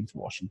left with James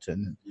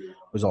Washington and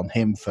was on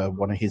him for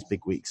one of his big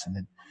weeks. And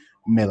then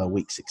Miller,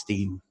 week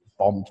 16,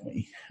 bombed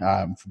me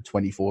from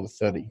 24 to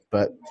 30.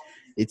 But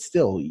it's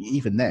still,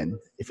 even then,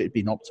 if it had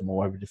been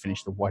optimal, I would have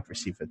finished the wide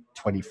receiver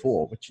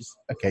 24, which is,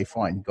 okay,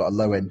 fine. You've got a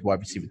low-end wide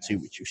receiver 2,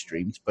 which you've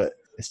streamed, but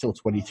there's still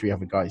 23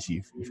 other guys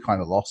you've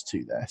kind of lost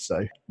to there.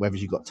 So whether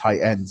you've got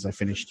tight ends, I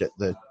finished at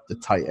the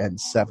tight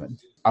end 7.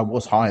 I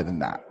was higher than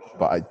that,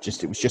 but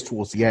it was just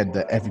towards the end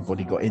that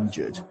everybody got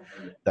injured,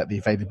 that the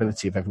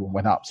availability of everyone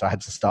went up. So I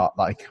had to start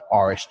like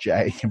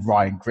RSJ and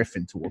Ryan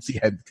Griffin towards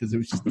the end because there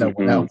was just no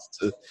one else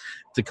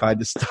to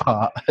kind of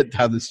start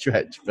down the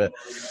stretch. But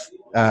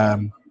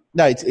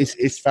no,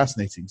 it's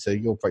fascinating. So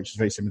your approach is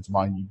very similar to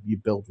mine. You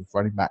build with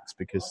running backs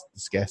because the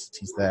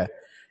scarcity's there.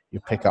 You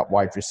pick up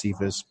wide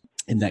receivers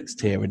in next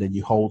tier, and then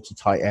you hold to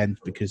tight end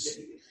because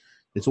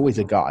there's always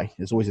a guy.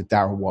 There's always a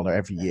Darren Waller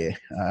every year,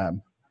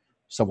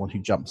 someone who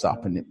jumps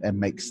up and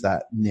makes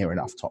that near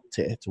enough top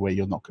tier to where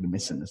you're not going to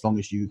miss him. As long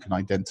as you can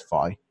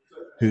identify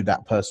who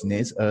that person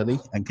is early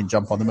and can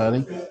jump on them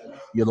early,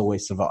 you'll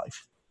always survive.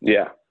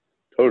 Yeah,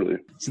 totally.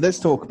 So let's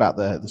talk about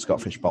the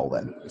Scott Fish Bowl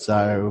then.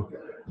 So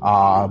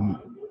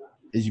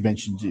as you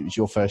mentioned, it was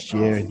your first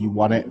year and you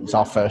won it. It was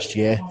our first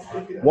year.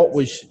 What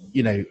was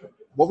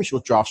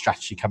your draft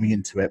strategy coming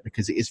into it?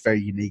 Because it is very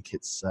unique.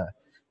 It's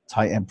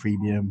tight end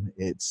premium.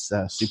 It's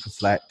super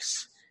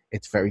flex.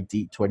 It's very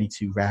deep,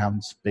 22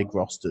 rounds, big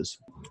rosters.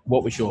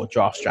 What was your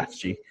draft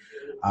strategy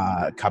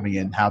coming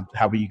in? How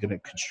were you going to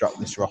construct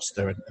this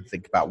roster and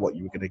think about what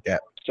you were going to get?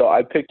 So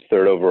I picked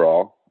 3rd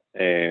overall.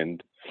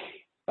 And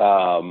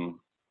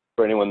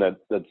for anyone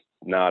that's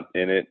not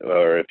in it,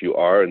 or if you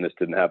are and this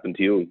didn't happen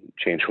to you,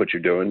 change what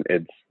you're doing.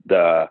 It's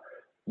the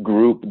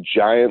group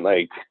giant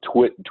like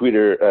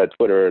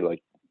Twitter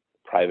like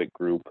private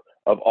group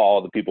of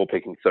all the people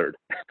picking 3rd.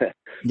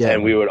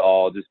 And we would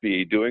all just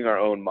be doing our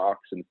own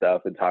mocks and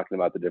stuff and talking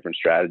about the different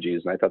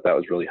strategies. And I thought that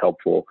was really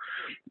helpful.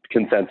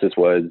 Consensus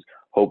was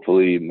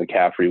hopefully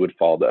McCaffrey would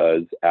fall to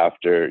us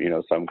after,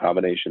 some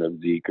combination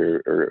of Zeke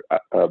or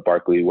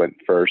Barkley went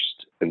 1st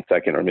and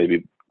 2nd, or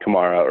maybe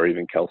Kamara or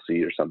even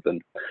Kelsey or something.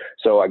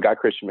 So I got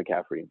Christian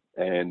McCaffrey.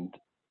 And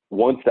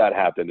once that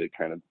happened,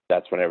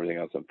 that's when everything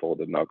else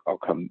unfolded. And I'll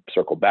come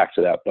circle back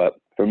to that. But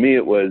for me,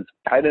 it was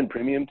tight end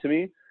premium to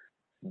me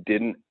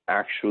didn't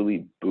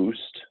actually boost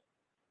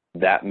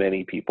that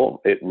many people.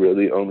 It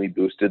really only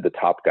boosted the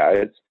top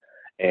guys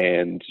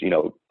and,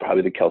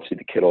 probably the Kelsey,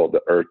 the Kittle,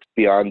 the Ertz.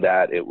 Beyond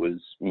that, it was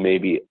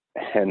maybe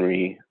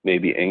Henry,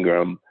 maybe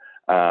Ingram.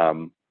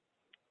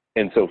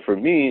 And so for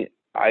me,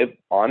 I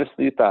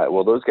honestly thought,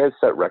 well, those guys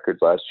set records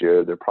last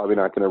year. They're probably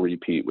not going to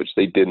repeat, which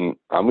they didn't.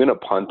 I'm going to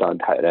punt on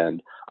tight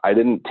end. I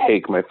didn't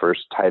take my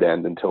first tight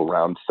end until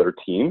round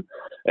 13,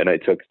 and I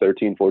took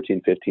 13,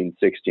 14, 15,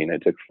 16. I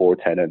took 4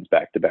 tight ends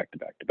back to back to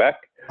back to back.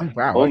 Oh,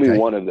 wow. Only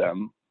one of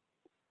them.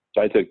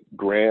 So I took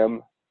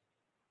Graham,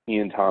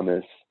 Ian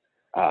Thomas,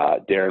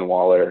 Darren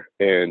Waller,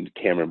 and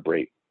Cameron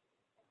Brate.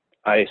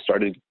 I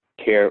started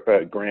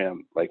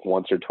Graham like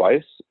once or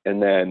twice, and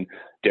then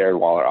Darren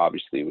Waller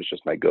obviously was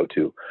just my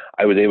go-to.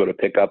 I was able to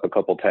pick up a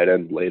couple tight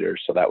ends later,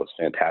 so that was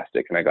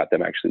fantastic, and I got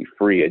them actually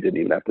free. I didn't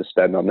even have to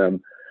spend on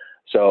them.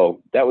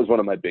 So that was one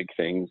of my big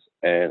things,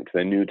 and because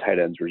I knew tight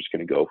ends were just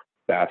going to go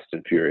fast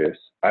and furious.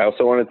 I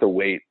also wanted to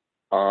wait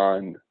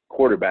on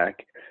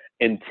quarterback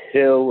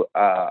until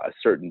a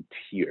certain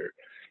tier.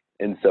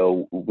 And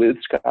so with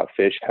Scott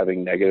Fish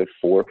having -4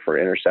 for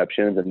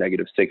interceptions and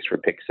 -6 for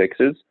pick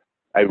sixes,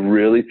 I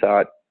really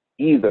thought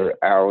either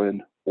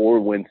Allen or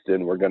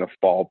Winston were going to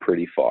fall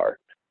pretty far.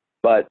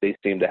 But they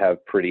seem to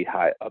have pretty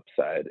high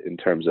upside in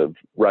terms of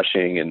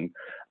rushing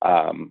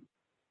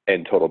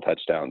and total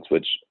touchdowns,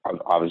 which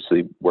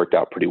obviously worked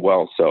out pretty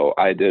well. So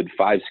I did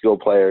 5 skill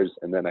players,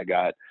 and then I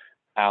got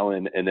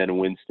Allen and then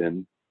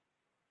Winston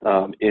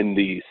in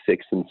the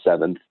 6th and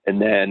 7th.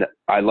 And then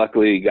I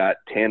luckily got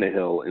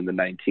Tannehill in the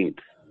 19th.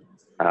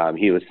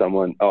 He was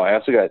someone, I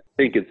also got, I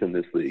think it's in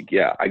this league.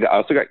 Yeah, I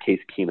also got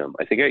Case Keenum.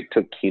 I think I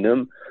took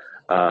Keenum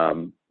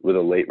with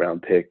a late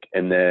round pick.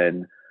 And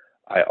then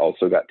I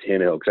also got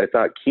Tannehill because I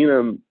thought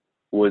Keenum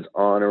was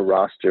on a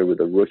roster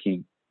with a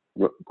rookie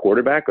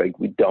quarterback. Like,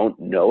 we don't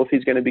know if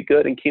he's going to be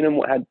good. And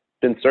Keenum had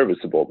been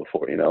serviceable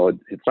before,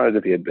 it's not as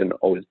if he had been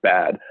always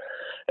bad.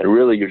 And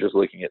really, you're just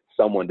looking at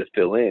someone to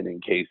fill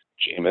in case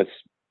Jameis,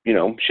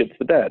 shits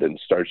the bed and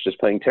starts just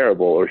playing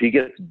terrible, or he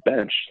gets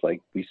benched, like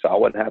we saw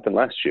what happened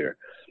last year.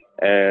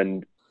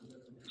 And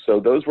so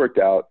those worked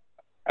out.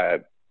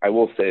 I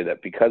will say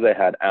that because I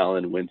had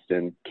Allen,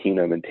 Winston,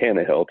 Keenum, and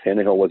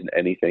Tannehill wasn't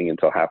anything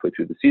until halfway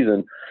through the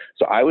season.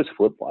 So I was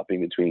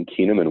flip-flopping between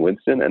Keenum and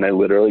Winston, and I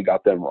literally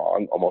got them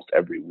wrong almost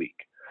every week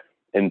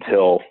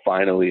until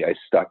finally I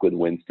stuck with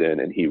Winston,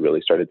 and he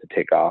really started to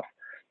take off.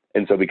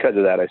 And so because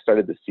of that, I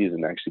started the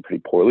season actually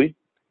pretty poorly.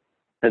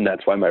 And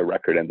that's why my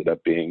record ended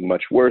up being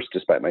much worse,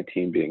 despite my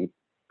team being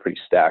pretty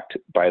stacked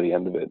by the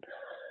end of it.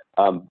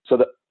 So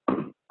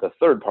the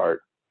third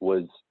part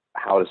was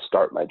how to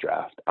start my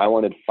draft. I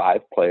wanted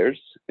 5 players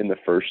in the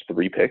first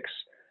 3 picks.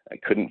 I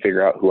couldn't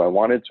figure out who I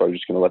wanted, so I was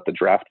just going to let the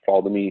draft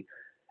fall to me.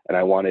 And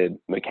I wanted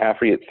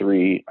McCaffrey at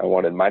 3. I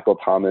wanted Michael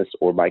Thomas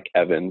or Mike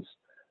Evans.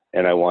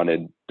 And I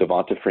wanted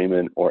Devonta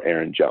Freeman or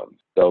Aaron Jones.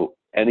 So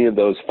any of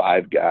those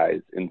 5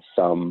 guys in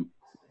some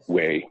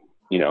way,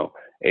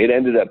 it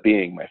ended up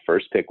being my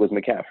first pick was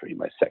McCaffrey.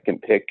 My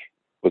second pick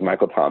was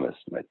Michael Thomas.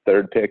 My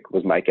third pick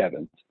was Mike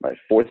Evans. My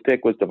 4th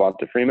pick was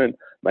Devonta Freeman.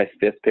 My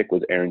 5th pick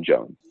was Aaron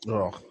Jones.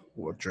 Oh,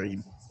 what a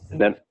dream. And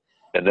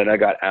then I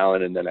got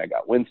Allen, and then I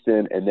got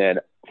Winston. And then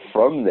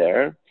from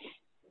there,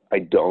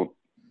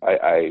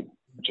 I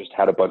just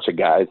had a bunch of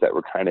guys that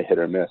were kind of hit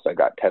or miss. I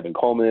got Tevin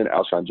Coleman,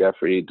 Alshon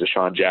Jeffrey,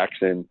 Deshaun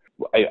Jackson.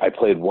 I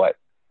played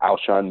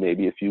Alshon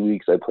maybe a few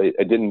weeks. I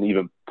didn't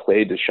even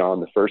play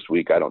Deshaun the first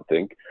week, I don't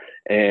think.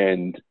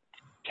 And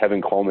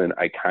Tevin Coleman,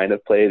 I kind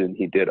of played, and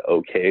he did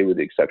okay with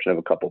the exception of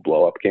a couple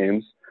blow-up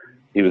games.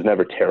 He was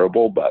never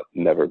terrible, but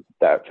never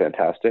that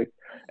fantastic.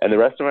 And the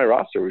rest of my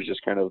roster was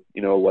just kind of,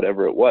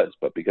 whatever it was.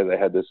 But because I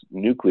had this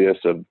nucleus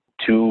of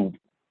 2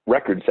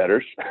 record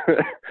setters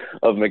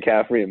of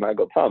McCaffrey and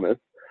Michael Thomas,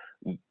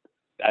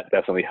 that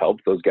definitely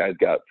helped. Those guys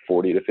got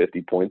 40 to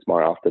 50 points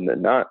more often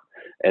than not.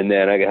 And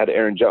then I had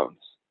Aaron Jones,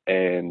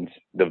 and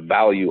the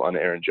value on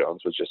Aaron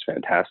Jones was just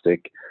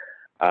fantastic.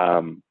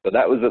 But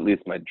that was at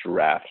least my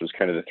draft, was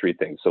kind of the 3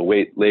 things. So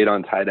wait late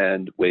on tight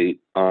end,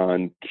 wait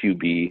on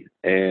QB,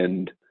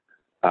 and,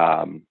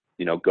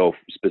 go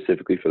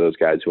specifically for those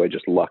guys who I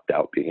just lucked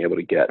out being able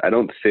to get. I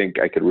don't think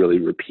I could really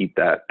repeat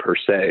that per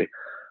se.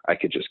 I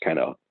could just kind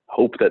of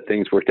hope that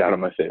things worked out in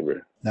my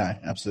favor. No,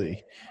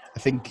 absolutely. I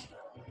think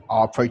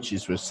our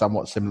approaches were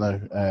somewhat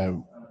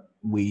similar.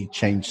 We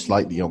changed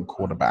slightly on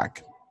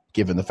quarterback.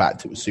 Given the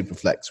fact it was super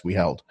flex, we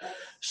held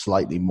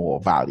slightly more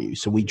value.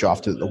 So we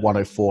drafted at the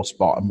 104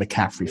 spot, and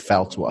McCaffrey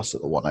fell to us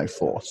at the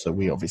 104. So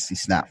we obviously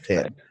snapped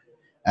in.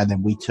 And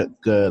then we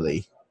took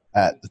Gurley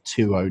at the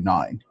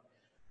 209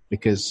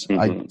 because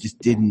I just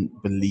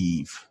didn't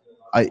believe.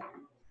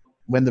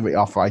 When the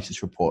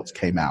arthritis reports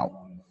came out,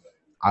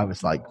 I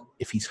was like,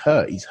 if he's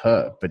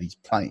hurt, but he's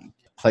playing.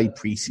 Played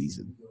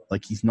preseason.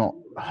 Like, he's not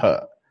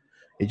hurt.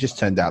 It just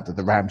turned out that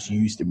the Rams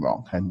used him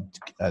wrong. And,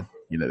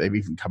 they've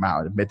even come out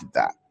and admitted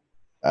that.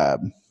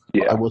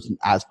 I wasn't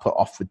as put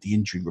off with the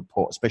injury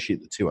report, especially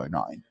at the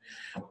 209.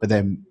 But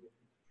then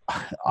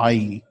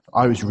I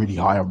was really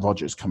high on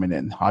Rodgers coming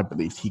in. I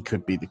believed he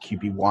could be the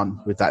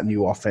QB1 with that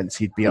new offense.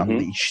 He'd be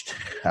unleashed.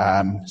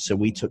 So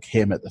we took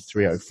him at the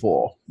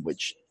 304,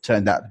 which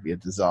turned out to be a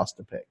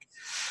disaster pick.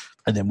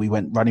 And then we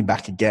went running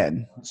back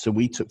again. So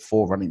we took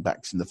 4 running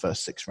backs in the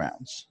first 6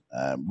 rounds.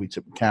 We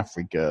took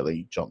McCaffrey,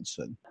 Gurley,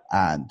 Johnson,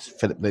 and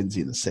Philip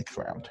Lindsay in the 6th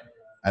round.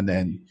 And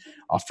then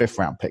our 5th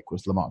round pick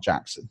was Lamar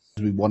Jackson.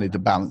 We wanted to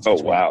balance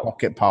between a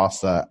pocket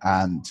passer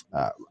and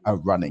a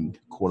running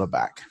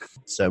quarterback.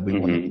 So we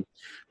wanted,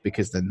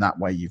 because then that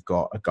way you've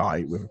got a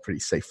guy with a pretty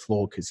safe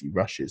floor because he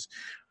rushes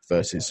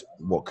versus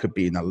what could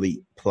be an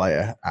elite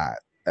player at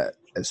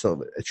sort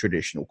of a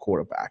traditional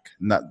quarterback.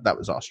 And that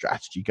was our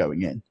strategy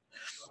going in.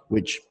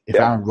 Which, if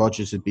Aaron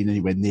Rodgers had been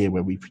anywhere near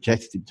where we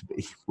projected him to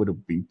be, would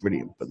have been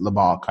brilliant. But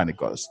Lamar kind of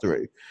got us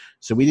through.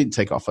 So we didn't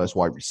take our first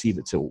wide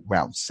receiver till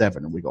round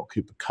 7, and we got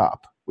Cooper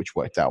Kupp, which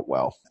worked out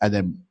well. And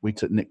then we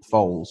took Nick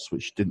Foles,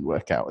 which didn't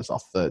work out as our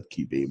 3rd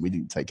QB, and we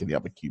didn't take any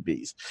other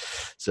QBs.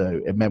 So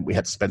it meant we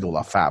had to spend all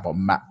our fab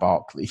on Matt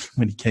Barkley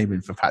when he came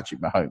in for Patrick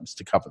Mahomes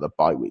to cover the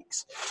bye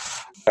weeks.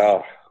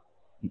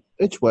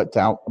 It's worked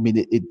out. I mean,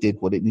 it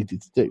did what it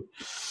needed to do.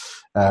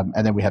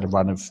 And then we had a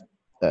run of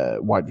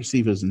wide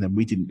receivers, and then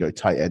we didn't go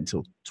tight end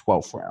until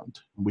 12th round.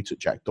 And we took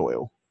Jack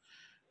Doyle.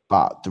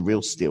 But the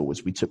real steal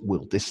was we took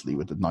Will Dissly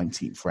with the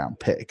 19th round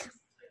pick,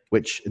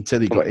 which until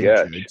he got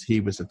injured, he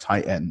was a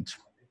tight end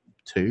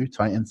 2,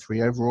 tight end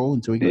 3 overall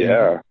until he got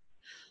injured.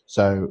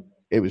 So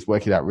it was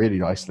working out really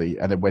nicely.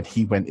 And then when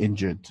he went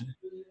injured,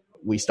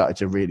 we started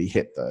to really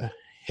hit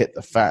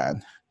the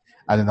fan.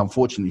 And then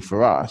unfortunately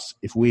for us,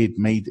 if we had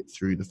made it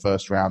through the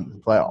first round of the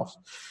playoffs,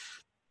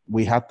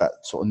 we had that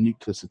sort of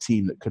nucleus of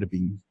team that could have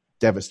been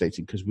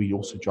devastating, because we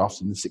also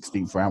drafted in the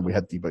 16th round. We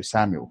had Deebo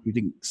Samuel, who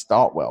didn't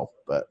start well,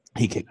 but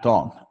he kicked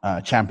on.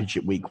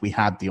 Championship week, we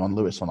had Dion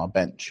Lewis on our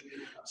bench.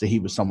 So he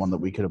was someone that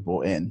we could have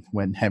brought in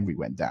when Henry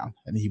went down,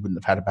 and he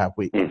wouldn't have had a bad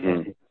week.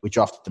 Mm-hmm. We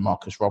drafted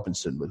DeMarcus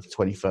Robinson with the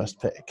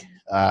 21st pick,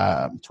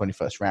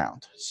 21st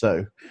round.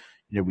 So,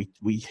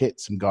 we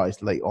hit some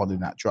guys late on in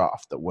that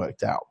draft that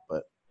worked out,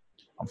 but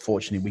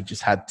unfortunately, we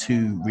just had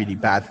 2 really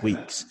bad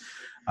weeks.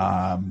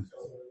 And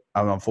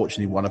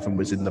unfortunately, one of them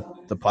was in the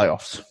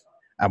playoffs.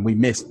 And we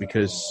missed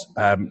because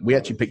we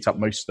actually picked up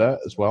Mostert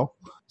as well.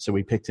 So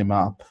we picked him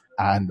up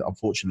and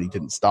unfortunately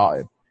didn't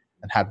start him.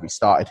 And had we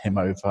started him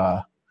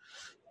over,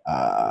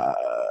 I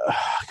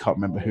can't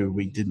remember who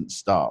we didn't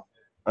start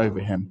over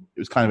him. It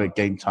was kind of a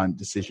game time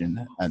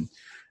decision, and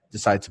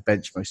decided to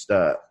bench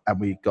Mostert. And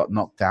we got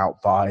knocked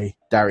out by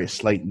Darius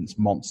Slayton's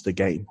monster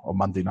game on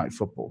Monday Night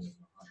Football.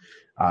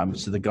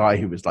 So the guy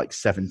who was like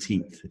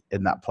 17th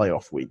in that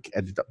playoff week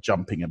ended up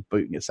jumping and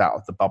booting us out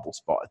of the bubble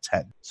spot at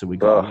 10. So we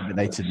got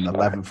eliminated in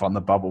 11th on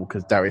the bubble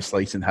because Darius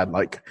Slayton had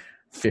like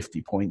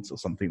 50 points or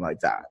something like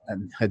that.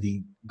 And had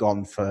he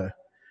gone for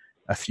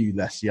a few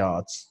less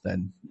yards,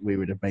 then we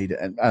would have made it.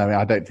 And I mean,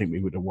 I don't think we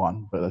would have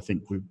won, but I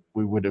think we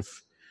would have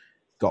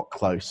got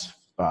close.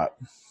 But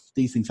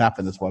these things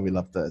happen. That's why we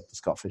love the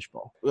Scott Fish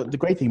Bowl. The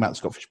great thing about the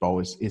Scott Fish Bowl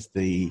is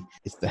the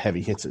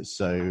heavy hitters.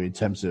 So in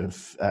terms of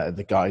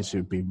the guys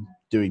who've been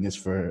doing this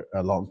for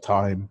a long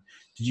time,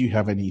 did you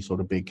have any sort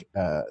of big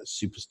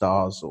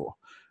superstars or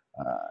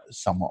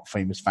somewhat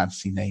famous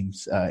fantasy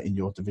names in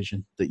your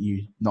division that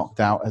you knocked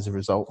out as a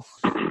result?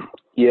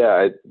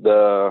 Yeah,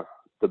 the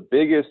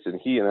biggest,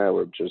 and he and I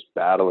were just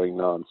battling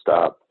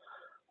nonstop,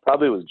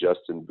 probably was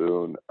Justin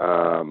Boone.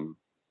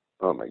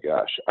 Oh my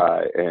gosh,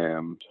 I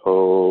am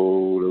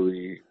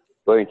totally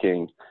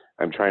blanking.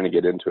 I'm trying to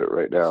get into it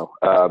right now.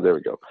 There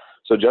we go.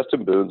 So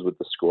Justin Boone's with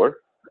The Score.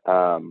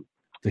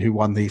 Who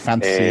won the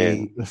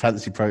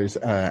Fantasy Pros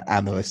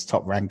Analyst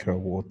Top Ranker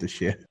Award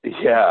this year.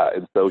 Yeah,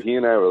 and so he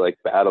and I were like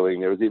battling.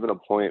 There was even a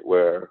point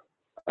where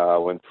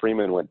when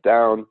Freeman went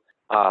down,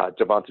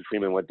 Javonte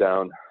Freeman went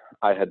down,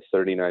 I had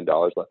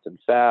 $39 left in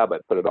Fab. I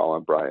put it all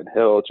on Brian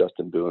Hill.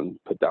 Justin Boone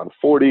put down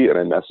 40, and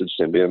I messaged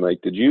him being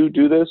like, did you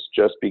do this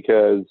just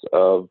because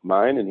of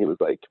mine? And he was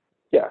like,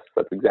 yes,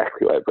 that's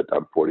exactly why I put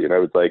down 40. And I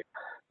was like,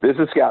 this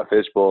is Scott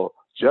Fish Bowl.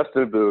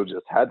 Justin Boone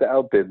just had to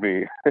outbid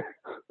me.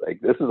 Like,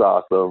 this is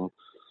awesome.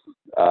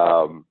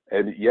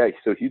 And yeah,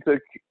 so he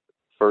took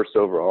first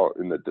overall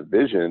in the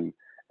division,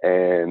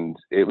 and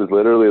it was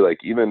literally like,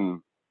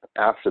 even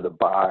after the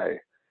bye,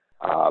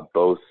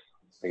 both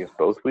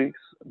weeks,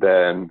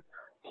 then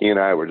he and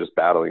I were just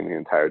battling the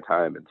entire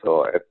time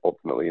until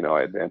ultimately,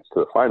 I advanced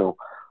to the final.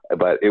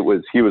 But he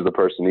was the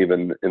person,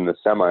 even in the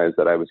semis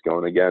that I was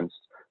going against,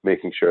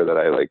 making sure that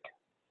I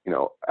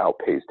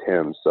outpaced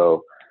him.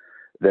 So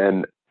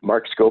then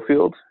Mark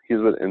Schofield, he's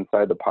with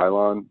Inside the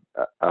Pylon.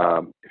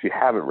 If you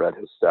haven't read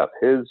his stuff,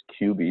 his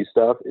QB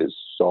stuff is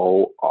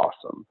so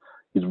awesome.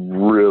 He's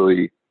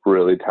really,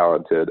 really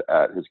talented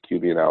at his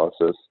QB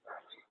analysis.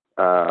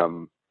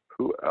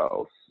 Who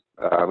else?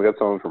 We got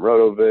someone from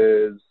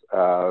RotoViz,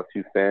 a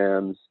few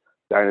fans,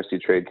 Dynasty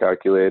Trade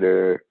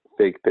Calculator,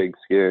 Fake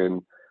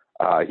Pigskin.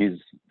 He's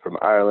from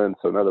Ireland,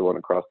 so another one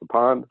across the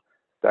pond.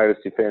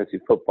 Dynasty Fantasy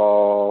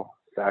Football,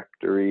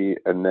 Factory,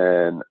 and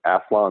then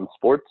Athlon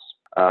Sports.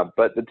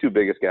 But the 2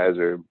 biggest guys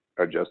are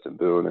Justin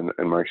Boone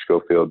and Mark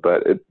Schofield.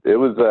 But it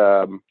was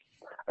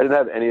I didn't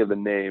have any of the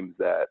names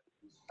that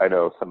I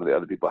know some of the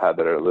other people had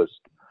that are list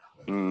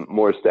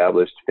more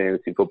established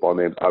fantasy football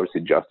names. Obviously,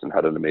 Justin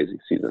had an amazing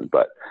season,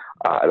 but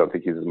I don't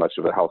think he's as much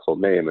of a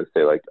household name as,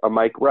 say, like a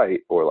Mike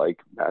Wright or like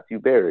Matthew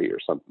Berry or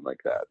something like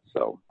that.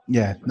 So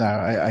yeah, no,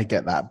 I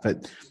get that.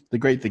 But the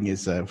great thing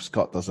is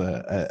Scott does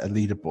a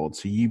leaderboard,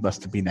 so you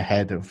must have been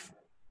ahead of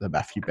the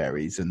Matthew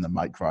Berrys and the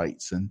Mike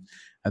Wrights and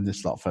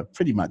this lot for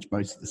pretty much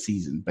most of the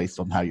season based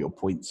on how your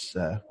points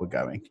were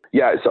going.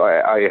 Yeah, so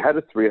I had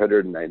a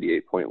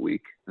 398-point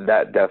week.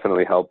 That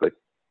definitely helped. I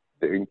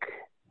think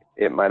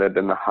it might have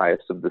been the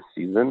highest of the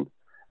season,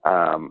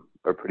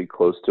 or pretty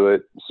close to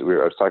it. So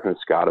I was talking to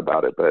Scott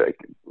about it, but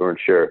we weren't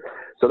sure.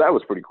 So that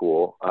was pretty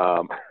cool.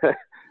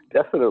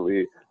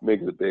 Definitely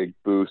makes a big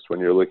boost when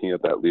you're looking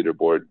at that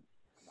leaderboard.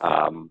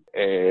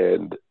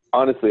 And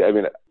honestly, I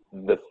mean,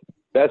 the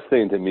best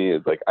thing to me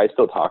is, like, I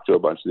still talk to a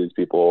bunch of these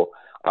people.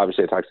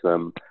 Obviously, I talk to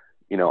them,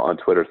 on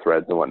Twitter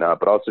threads and whatnot,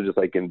 but also just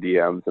like in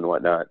DMs and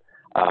whatnot.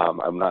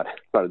 I'm not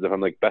as if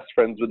I'm like best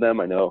friends with them.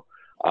 I know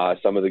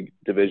some of the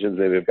divisions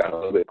maybe have gotten a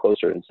little bit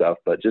closer and stuff,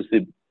 but just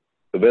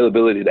the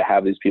availability to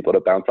have these people to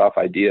bounce off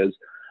ideas.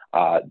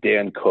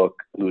 Dan Cook,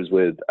 who's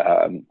with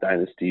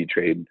Dynasty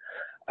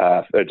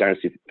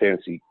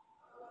Fantasy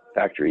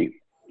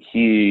Factory,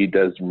 he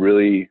does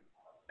really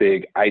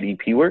big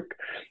IDP work.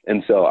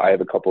 And so I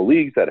have a couple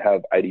leagues that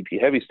have IDP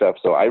heavy stuff.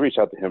 So I reach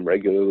out to him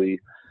regularly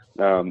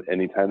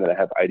anytime that I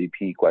have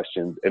IDP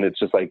questions. And it's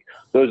just like,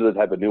 those are the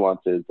type of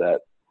nuances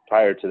that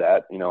prior to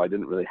that, I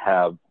didn't really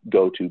have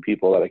go-to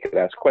people that I could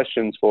ask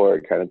questions for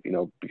and kind of,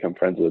 become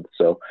friends with.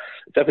 So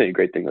it's definitely a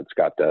great thing that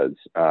Scott does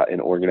in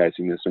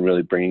organizing this and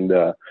really bringing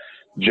the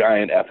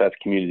giant FF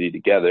community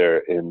together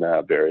in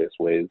various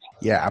ways.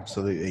 Yeah,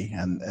 absolutely.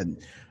 And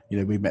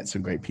we met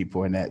some great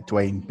people in it.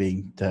 Dwayne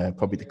being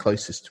probably the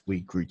closest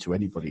we grew to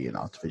anybody in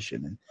our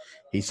division. And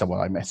he's someone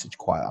I message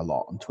quite a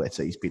lot on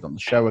Twitter. He's been on the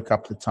show a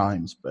couple of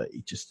times, but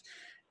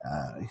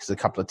because a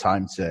couple of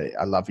times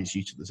I love his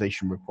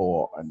utilization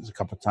report, and there's a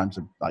couple of times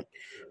of like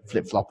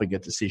flip-flopping a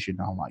decision.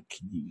 I'm like,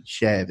 can you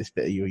share this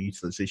bit of your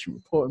utilization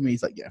report with me?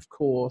 He's like, yeah, of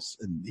course.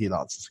 And he'll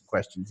answer some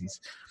questions.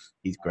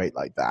 He's great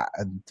like that.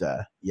 And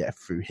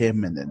through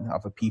him and then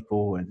other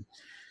people, and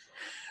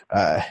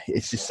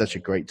it's just such a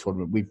great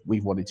tournament.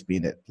 We've wanted to be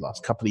in it the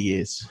last couple of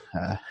years.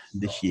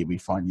 This year we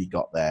finally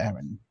got there,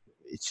 and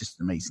it's just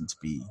amazing to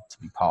be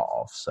part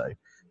of. So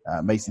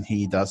amazing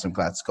he does. I'm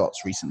glad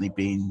Scott's recently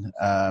been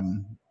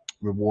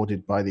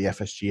rewarded by the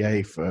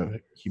FSGA for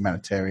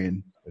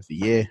Humanitarian of the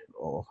Year,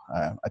 or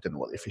I don't know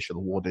what the official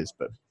award is,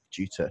 but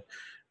due to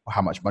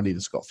how much money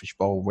the Scott Fish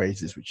Bowl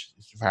raises, which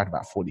is around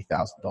about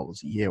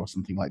 $40,000 a year or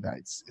something like that.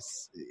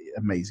 It's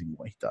amazing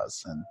what he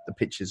does, and the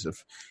pictures of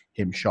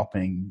him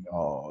shopping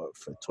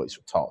for Toys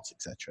for Tots,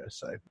 etc.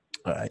 So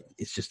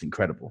it's just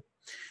incredible.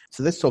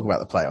 So let's talk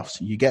about the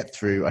playoffs. You get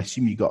through. I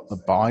assume you got the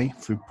bye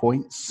through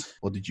points,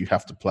 or did you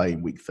have to play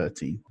in week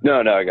 13?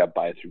 No, I got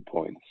bye through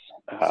points.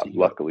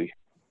 Luckily.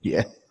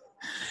 Yeah.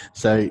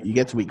 So you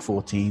get to week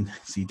 14.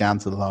 So you're down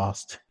to the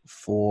last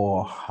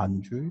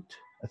 400.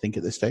 I think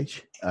at this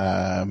stage,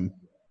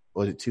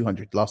 or is it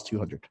 200? Last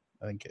 200,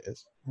 I think it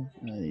is.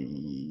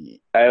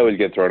 I always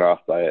get thrown off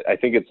by it. I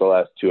think it's the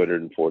last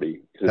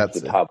 240. That's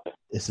the top.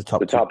 It's the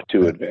top. The top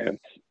two advance.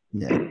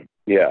 Yeah.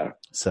 Yeah.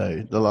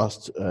 So the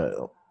last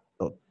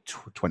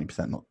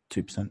 20%, not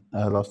 2%.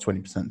 Last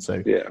 20%.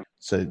 So yeah.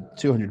 So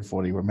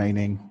 240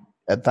 remaining.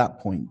 At that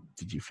point,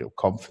 did you feel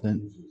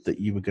confident that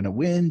you were going to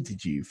win?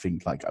 Did you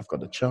think like, I've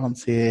got a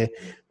chance here?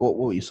 What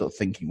were you sort of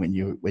thinking when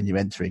you're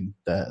entering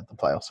the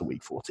playoffs of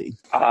week 14?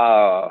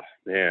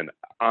 Man,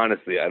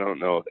 honestly, I don't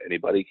know if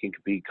anybody can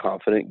be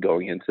confident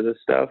going into this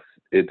stuff.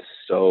 It's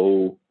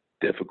so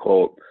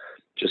difficult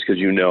just because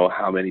you know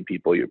how many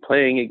people you're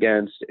playing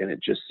against, and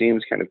it just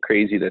seems kind of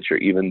crazy that you're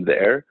even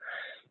there.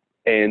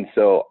 And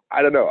so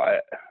I don't know.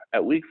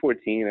 At week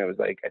 14, I was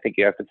like, I think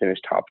you have to finish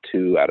top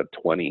 2 out of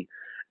 20.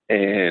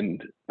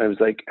 And I was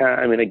like,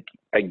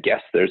 I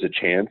guess there's a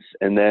chance.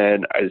 And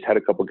then I just had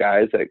a couple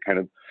guys that kind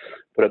of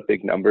put up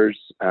big numbers.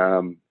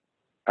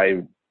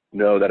 I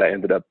know that I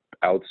ended up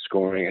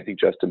outscoring. I think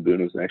Justin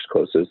Boone was the next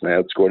closest, and I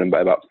outscored him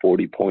by about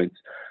 40 points.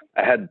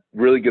 I had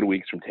really good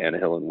weeks from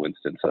Tannehill and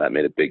Winston, so that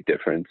made a big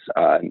difference.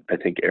 And I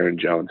think Aaron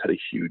Jones had a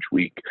huge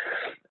week.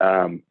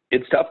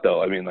 It's tough,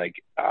 though.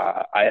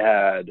 I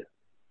had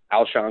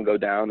Alshon go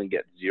down and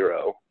get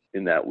 0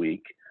 in that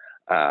week.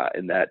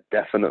 And that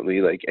definitely,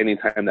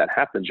 anytime that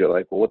happens, you're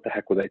like, well, what the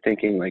heck was I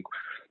thinking?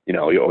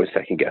 You're always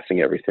second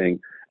guessing everything.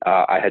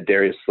 I had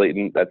Darius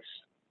Slayton. That's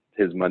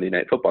his Monday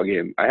Night Football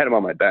game. I had him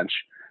on my bench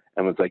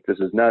and was like, this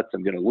is nuts.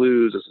 I'm going to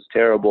lose. This is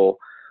terrible.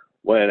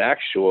 When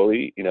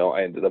actually,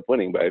 I ended up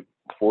winning by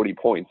 40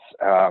 points.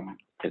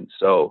 And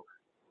so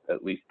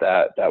at least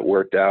that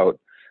worked out.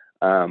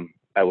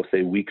 I will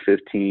say week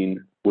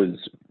 15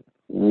 was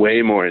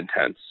way more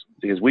intense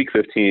because week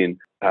 15,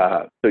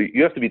 so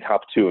you have to be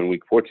top 2 in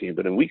week 14,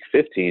 but in week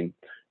 15,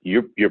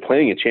 you're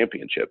playing a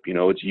championship.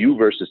 It's you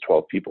versus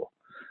 12 people.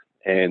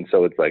 And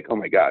so it's like, oh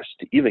my gosh,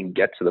 to even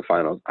get to the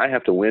finals, I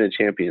have to win a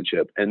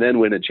championship and then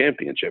win a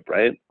championship,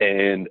 right?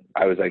 And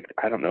I was like,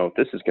 I don't know if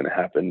this is going to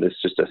happen. This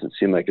just doesn't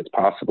seem like it's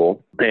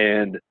possible.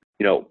 And,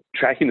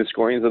 tracking the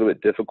scoring is a little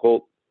bit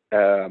difficult,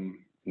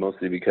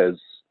 mostly because,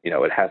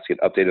 it has to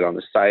get updated on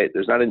the site.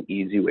 There's not an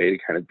easy way to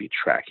kind of be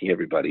tracking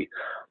everybody.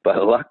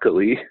 But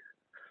luckily,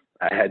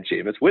 I had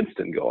Jameis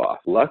Winston go off.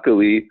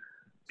 Luckily,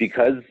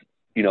 because,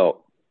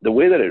 the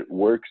way that it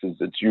works is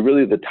that you're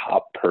really the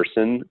top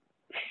person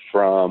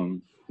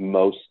from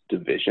most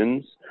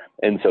divisions.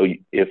 And so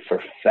if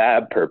for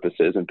fab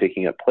purposes and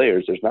picking up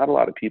players, there's not a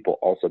lot of people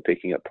also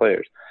picking up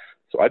players.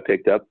 So I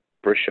picked up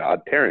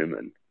Brashad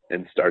Perryman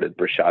and started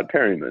Brashad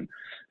Perryman.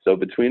 So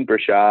between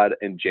Brashad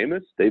and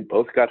Jameis, they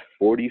both got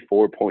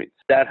 44 points.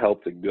 That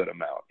helped a good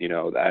amount,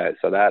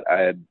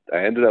 I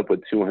ended up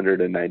with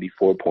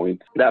 294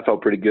 points. That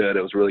felt pretty good.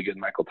 It was really good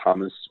Michael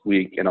Thomas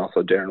week, and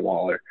also Darren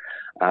Waller.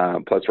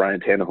 Plus Ryan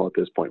Tannehill at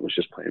this point was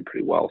just playing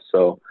pretty well.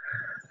 So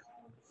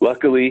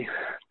luckily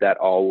that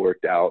all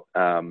worked out.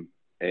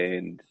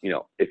 And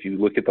if you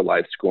look at the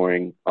live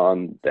scoring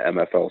on the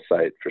MFL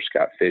site for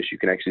Scott Fish, you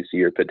can actually see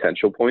your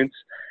potential points.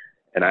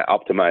 And I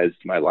optimized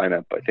my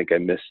lineup. I think I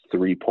missed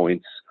 3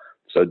 points.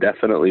 So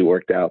definitely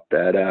worked out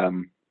that,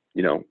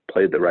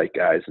 played the right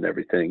guys and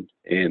everything.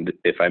 And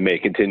if I may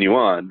continue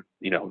on,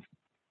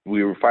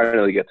 we were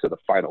finally get to the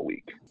final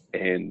week.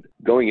 And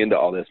going into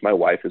all this, my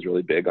wife is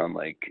really big on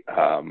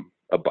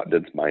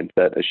abundance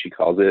mindset, as she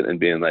calls it, and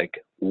being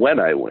like, when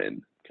I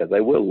win, because I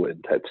will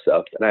win type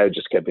stuff. And I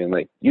just kept being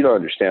like, you don't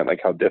understand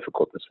how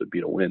difficult this would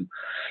be to win.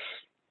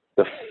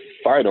 The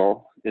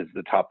final is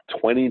the top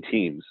 20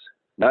 teams.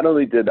 Not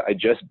only did I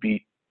just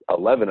beat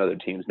 11 other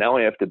teams, now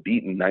I have to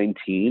beat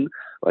 19.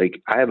 I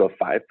have a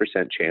 5%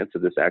 chance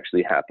of this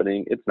actually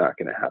happening. It's not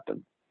going to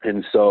happen.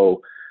 And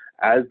so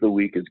as the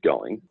week is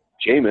going,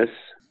 Jameis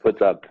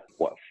puts up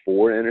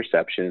 4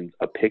 interceptions,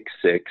 a pick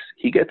 6.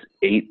 He gets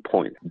 8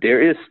 points.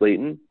 Darius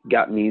Slayton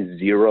got me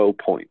 0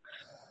 points.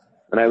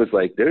 And I was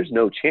like, there's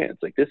no chance.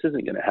 This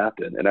isn't going to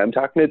happen. And I'm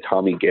talking to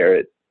Tommy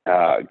Garrett,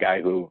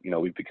 guy who,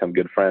 we've become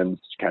good friends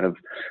kind of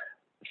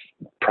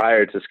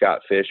prior to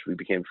Scott Fish. We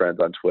became friends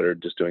on Twitter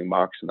just doing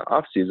mocks in the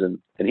off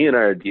season. And he and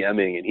I are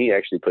DMing, and he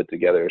actually put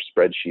together a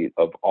spreadsheet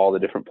of all the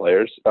different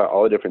players,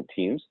 all the different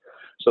teams,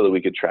 so that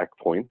we could track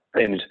points.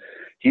 And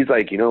he's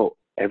like,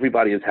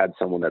 everybody has had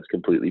someone that's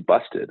completely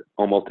busted.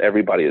 Almost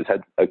everybody has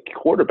had a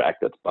quarterback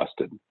that's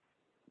busted.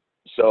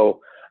 So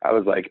I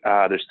was like,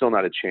 there's still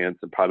not a chance.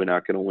 I'm probably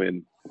not going to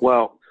win.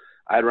 Well,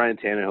 I had Ryan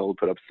Tannehill who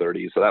put up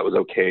 30, so that was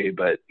okay,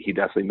 but he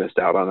definitely missed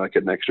out on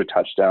an extra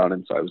touchdown,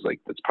 and so I was like,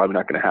 that's probably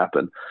not going to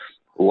happen.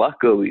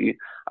 Luckily,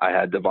 I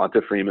had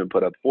Devonta Freeman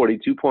put up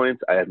 42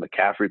 points. I had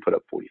McCaffrey put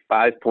up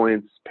 45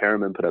 points.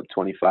 Perriman put up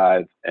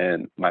 25,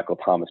 and Michael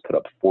Thomas put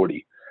up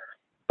 40.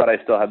 But I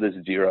still have this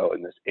 0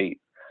 and this 8.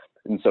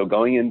 And so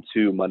going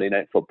into Monday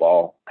Night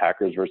Football,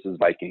 Packers versus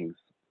Vikings,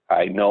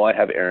 I know I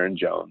have Aaron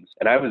Jones,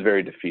 and I was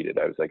very defeated.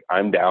 I was like,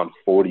 I'm down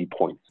 40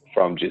 points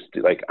from just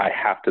I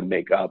have to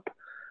make up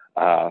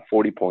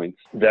 40 points.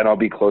 Then I'll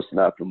be close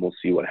enough, and we'll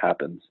see what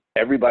happens.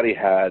 Everybody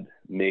had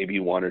maybe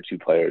 1 or 2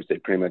 players. They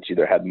pretty much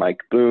either had Mike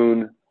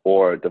Boone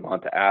or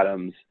Devonta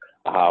Adams.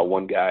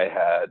 One guy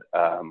had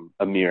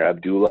Amir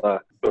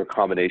Abdullah, or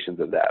combinations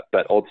of that.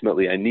 But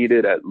ultimately, I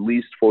needed at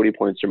least 40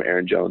 points from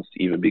Aaron Jones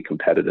to even be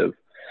competitive.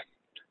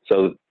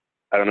 So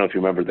I don't know if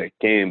you remember that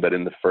game, but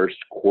in the first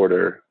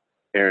quarter,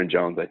 Aaron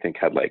Jones, I think,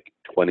 had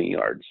 20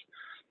 yards.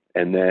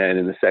 And then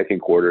in the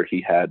second quarter,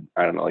 he had,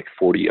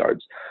 40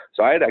 yards.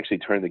 So I had actually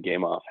turned the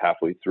game off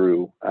halfway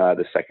through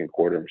the second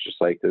quarter. It was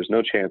just there's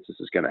no chance this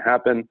is going to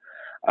happen.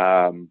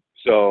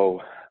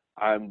 So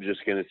I'm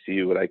just going to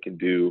see what I can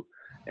do,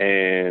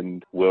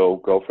 and we'll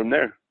go from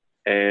there.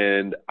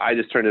 And I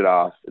just turned it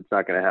off. It's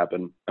not going to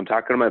happen. I'm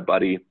talking to my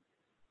buddy,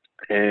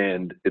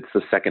 and it's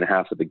the second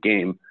half of the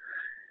game.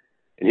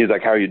 And he's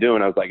like, how are you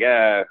doing? I was like,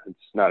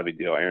 it's not a big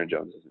deal. Aaron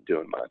Jones isn't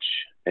doing much.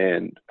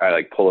 And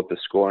I pull up the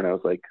score, and I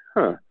was like,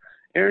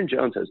 Aaron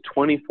Jones has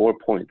 24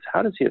 points.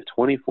 How does he have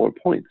 24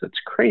 points? That's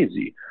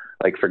crazy.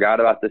 Forgot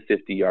about the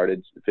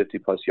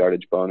 50-plus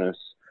yardage bonus.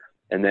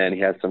 And then he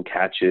has some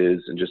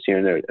catches and just here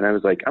and there. And I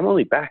was like, I'm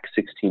only back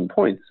 16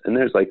 points, and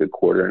there's a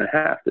quarter and a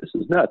half. This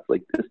is nuts.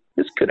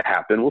 This could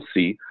happen. We'll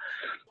see.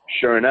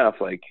 Sure enough,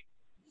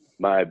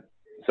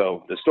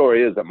 so the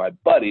story is that my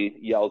buddy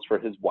yells for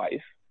his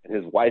wife, and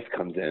his wife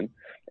comes in,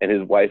 and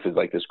his wife is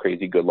this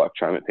crazy good luck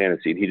charm at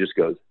fantasy. And he just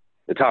goes,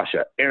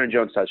 Natasha, Aaron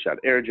Jones touchdown,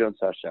 Aaron Jones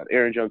touchdown,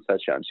 Aaron Jones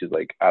touchdown. She's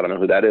like, I don't know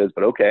who that is,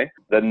 but okay.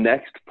 The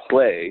next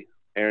play,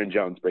 Aaron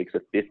Jones breaks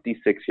a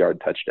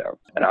 56-yard touchdown.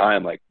 And I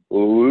am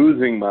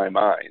losing my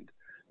mind,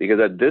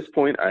 because at this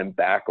point I'm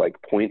back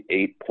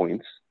 0.8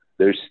 points.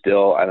 There's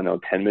still,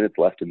 10 minutes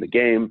left in the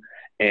game.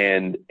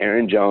 And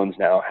Aaron Jones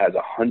now has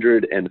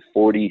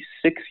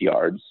 146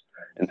 yards.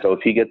 And so if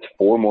he gets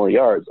 4 more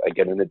yards, I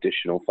get an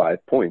additional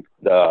 5 points.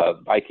 The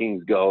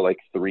Vikings go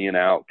 3 and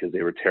out because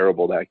they were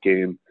terrible that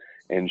game.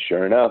 And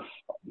sure enough,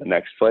 the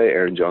next play,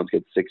 Aaron Jones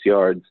gets 6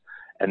 yards.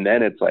 And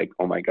then it's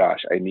oh my gosh,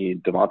 I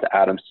need Devonta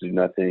Adams to do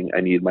nothing. I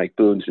need Mike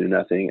Boone to do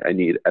nothing. I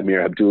need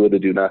Amir Abdullah to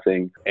do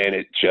nothing. And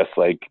it just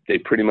they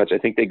pretty much, I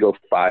think they go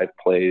 5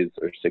 plays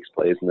or 6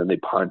 plays, and then they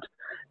punt,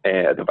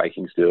 and the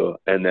Vikings do.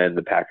 And then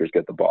the Packers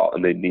get the ball,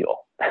 and they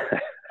kneel.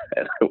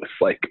 And I was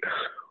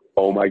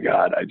oh my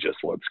God, I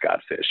just won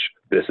Scott Fish.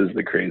 This is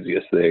the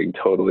craziest thing.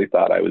 Totally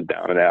thought I was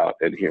down and out.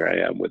 And here I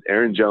am with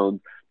Aaron Jones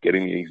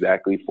getting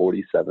exactly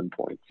 47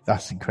 points.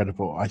 That's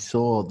incredible. I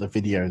saw the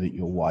video that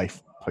your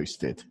wife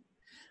posted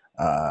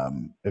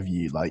of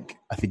you. I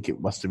think it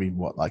must have been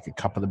a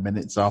couple of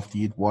minutes after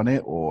you'd won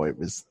it, or it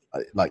was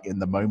in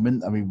the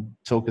moment. I mean,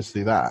 talk us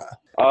through that.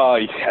 Oh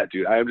yeah,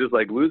 dude. I'm just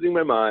losing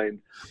my mind.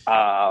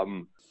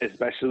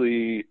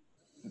 Especially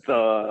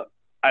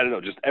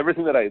just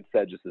everything that I had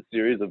said, just a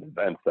series of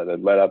events that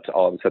had led up to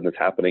all of a sudden this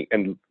happening,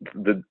 and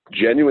the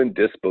genuine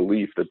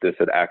disbelief that this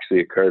had actually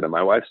occurred. And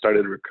my wife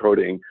started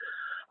recording.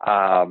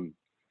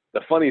 The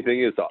funny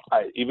thing is,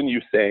 even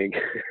you saying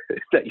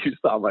that you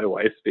saw my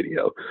wife's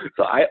video,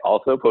 so I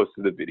also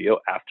posted a video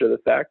after the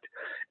fact,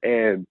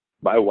 and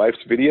my wife's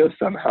video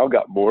somehow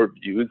got more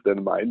views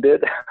than mine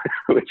did,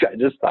 which I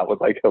just thought was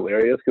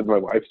hilarious, because my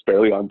wife's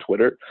barely on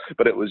Twitter,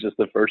 but it was just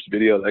the first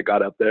video that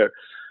got up there.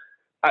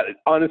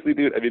 Honestly,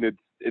 dude, I mean,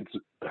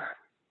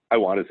 I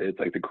want to say it's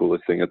like the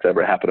coolest thing that's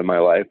ever happened in my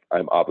life.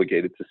 I'm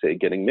obligated to say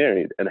getting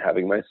married and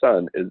having my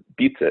son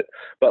beats it.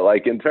 But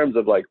like in terms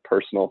of like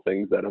personal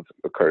things that have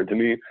occurred to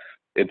me,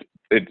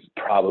 it's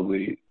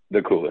probably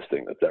the coolest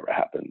thing that's ever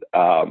happened.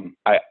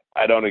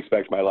 I don't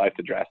expect my life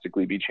to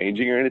drastically be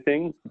changing or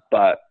anything,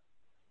 but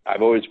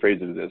I've always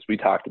phrased it as this. We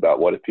talked about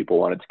what if people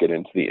wanted to get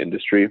into the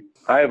industry.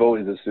 I have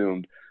always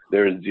assumed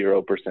there is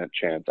 0%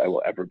 chance I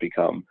will ever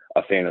become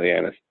a fantasy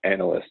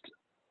analyst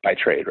by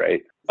trade,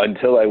 right?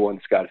 Until I won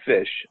Scott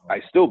Fish, I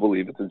still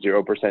believe it's a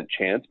 0%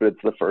 chance, but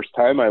it's the first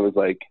time I was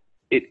like,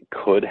 it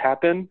could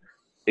happen.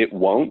 It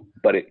won't,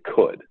 but it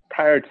could.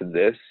 Prior to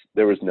this,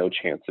 there was no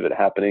chance of it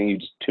happening.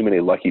 Too many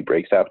lucky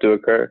breaks have to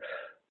occur.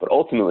 But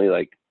ultimately,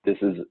 like, this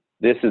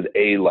is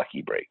a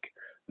lucky break.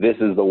 This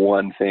is the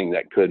one thing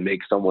that could make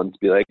someone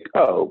be like,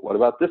 oh, what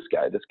about this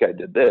guy? This guy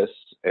did this.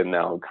 And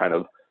now kind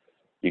of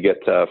you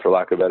get to, for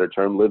lack of a better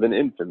term, live in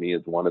infamy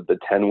as one of the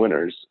 10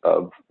 winners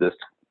of this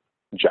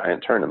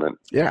giant tournament.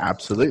 Yeah,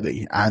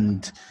 absolutely.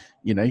 And,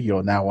 you know,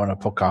 you're now on a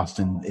podcast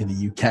in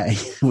the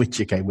UK,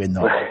 which, okay, we're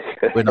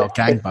not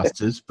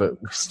gangbusters, but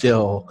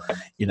still,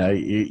 you know,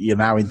 you're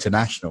now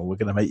international. We're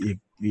going to make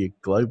you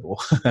global.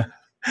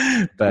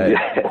 But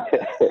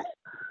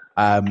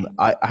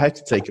I had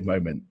to take a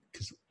moment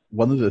because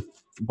one of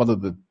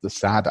the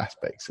sad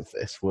aspects of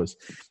this was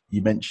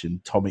you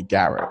mentioned Tommy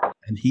Garrett,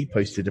 and he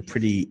posted a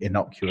pretty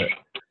innocuous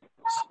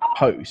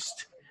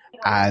post,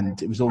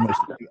 and it was almost,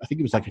 I think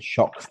it was like a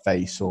shock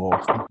face or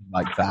something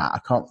like that. I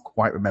can't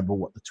quite remember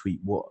what the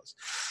tweet was,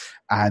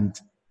 and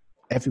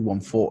everyone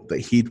thought that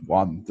he'd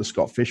won the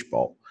Scott Fish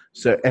Bowl.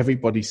 So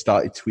everybody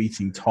started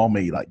tweeting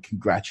Tommy, like,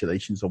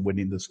 congratulations on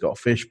winning the Scott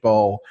Fish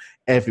Bowl.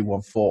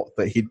 Everyone thought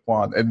that he'd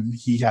won, and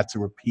he had to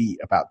repeat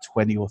about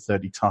 20 or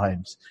 30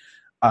 times,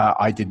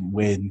 I didn't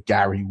win,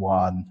 Gary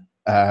won.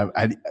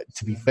 And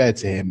to be fair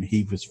to him,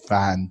 he was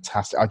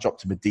fantastic. I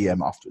dropped him a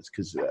DM afterwards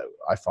because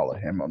I follow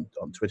him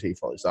on Twitter. He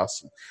follows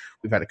us. And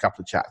we've had a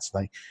couple of chats.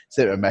 And I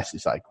sent him a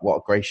message like, what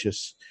a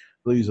gracious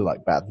loser,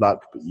 like, bad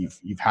luck, but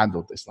you've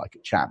handled this like a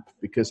champ.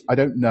 Because I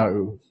don't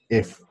know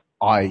if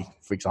I,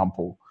 for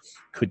example,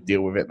 could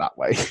deal with it that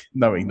way,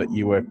 knowing that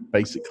you were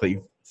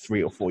basically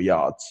 3 or 4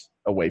 yards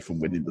away from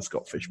winning the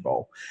Scott Fish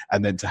Bowl,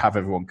 and then to have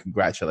everyone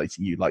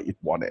congratulating you like you'd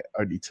won it,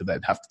 only to then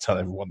have to tell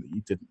everyone that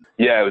you didn't.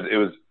 Yeah, it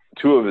was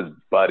 2 of his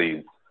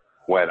buddies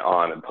went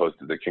on and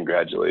posted the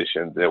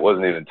congratulations. It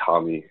wasn't even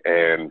Tommy,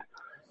 and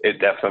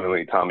it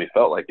definitely, Tommy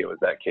felt like it was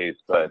that case.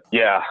 But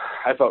yeah,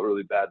 I felt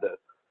really bad.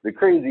 The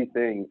crazy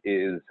thing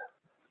is,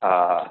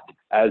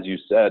 as you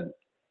said,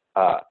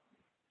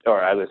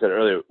 or as I said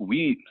earlier,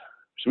 we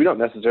don't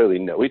necessarily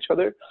know each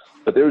other,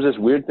 but there was this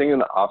weird thing in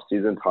the off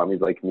season.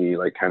 Tommy's like me,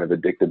 like kind of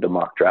addicted to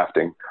mock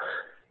drafting.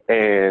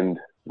 And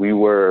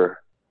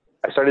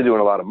I started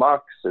doing a lot of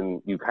mocks,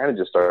 and you kind of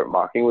just start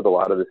mocking with a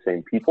lot of the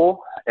same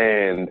people.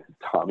 And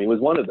Tommy was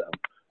one of them,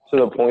 to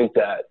the point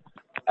that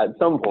at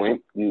some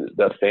point,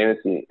 the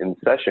Fantasy in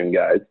Session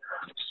guys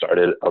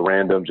started a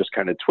random just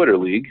kind of Twitter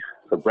league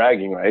for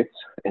bragging rights.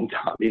 And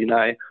Tommy and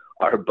I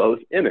are both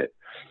in it.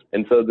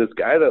 And so this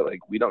guy that, like,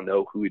 we don't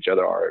know who each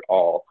other are at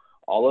all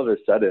of a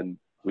sudden,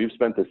 we've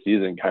spent the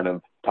season kind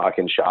of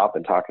talking shop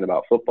and talking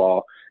about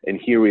football. And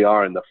here we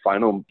are in the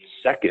final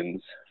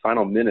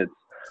minutes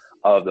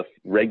of the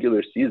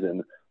regular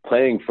season,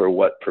 playing for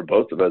what for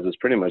both of us is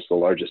pretty much the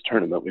largest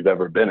tournament we've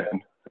ever been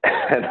in,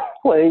 and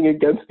playing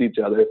against each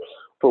other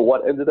for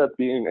what ended up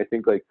being, I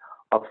think, like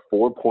a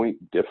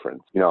 4-point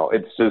difference. You know,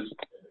 it's just,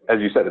 as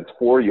you said, it's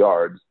 4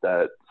 yards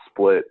that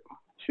split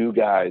 2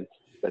 guys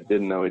that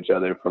didn't know each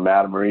other from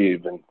Adam or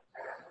Eve,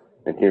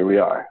 and here we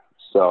are.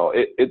 So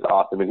it's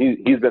awesome, and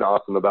he's been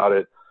awesome about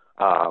it.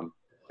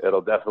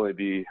 It'll definitely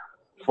be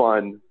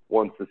fun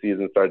once the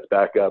season starts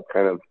back up,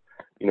 kind of,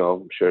 you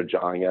know, I'm sure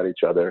jawing at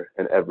each other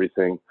and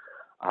everything.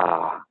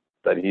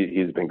 But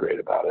he's been great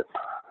about it.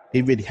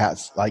 He really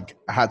has. Like,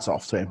 hats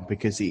off to him,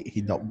 because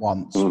he not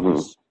once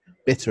was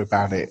bitter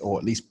about it, or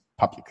at least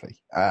publicly.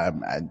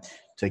 And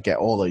to get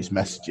all those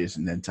messages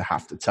and then to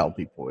have to tell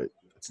people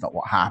it's not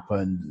what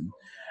happened.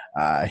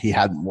 He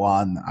hadn't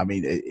won. I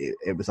mean,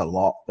 it was a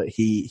lot, but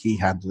he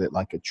handled it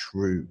like a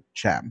true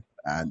champ.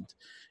 And,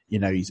 you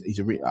know, he's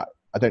a real,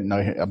 I don't know,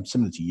 I'm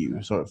similar to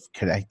you, sort of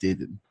connected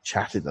and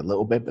chatted a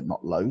little bit, but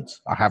not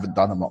loads. I haven't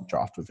done a mock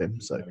draft with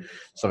him, so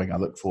something I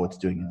look forward to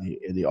doing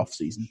in the off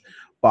season.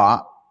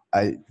 But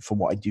from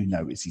what I do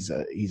know is he's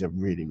a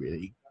really,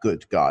 really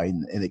good guy,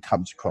 and it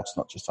comes across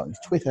not just on his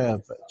Twitter,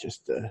 but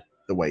just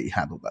the way he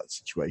handled that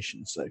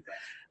situation. So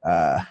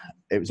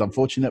it was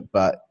unfortunate,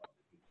 but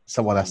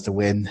someone has to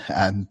win,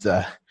 and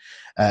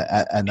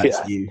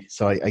that's you.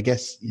 So I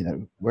guess, you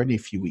know, we're only a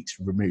few weeks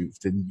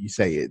removed, and you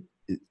say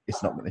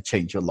it's not going to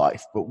change your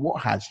life, but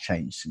what has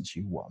changed since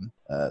you won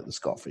the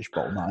Scott Fish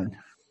Bowl 9?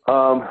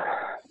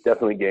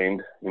 Definitely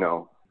gained,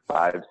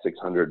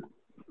 500-600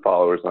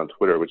 followers on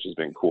Twitter, which has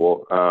been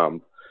cool.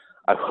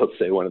 I will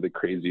say one of the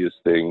craziest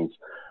things,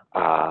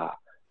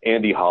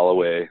 Andy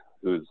Holloway,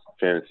 who's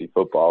fantasy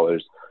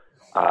footballers,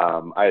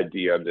 I had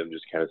DM'd him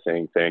just kind of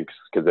saying thanks,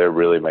 because they're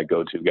really my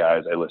go-to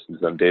guys. I listen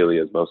to them daily,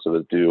 as most of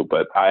us do,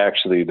 but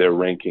their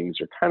rankings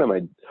are kind of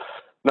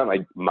not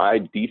my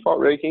default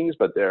rankings,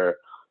 but they're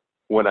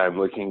when I'm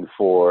looking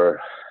for,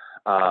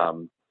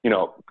 what's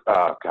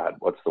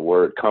the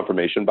word?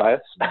 Confirmation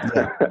bias.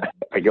 Yeah.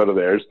 I go to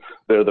theirs.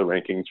 They're the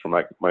rankings for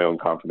my own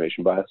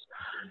confirmation bias.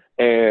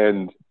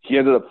 And he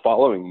ended up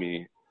following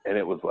me, and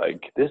it was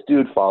like, this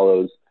dude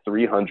follows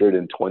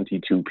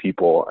 322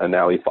 people, and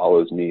now he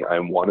follows me.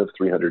 I'm one of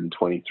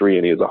 323,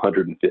 and he has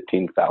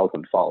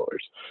 115,000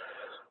 followers.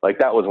 Like,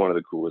 that was one of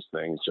the coolest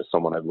things, just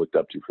someone I've looked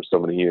up to for so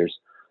many years.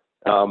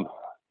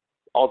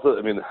 Also,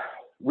 I mean,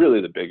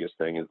 really the biggest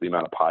thing is the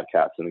amount of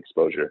podcasts and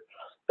exposure.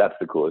 That's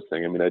the coolest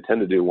thing. I mean, I tend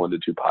to do 1 to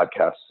 2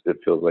 podcasts, it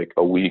feels like,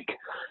 a week.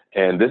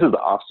 And this is the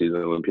off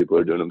season when people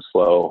are doing them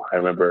slow. I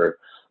remember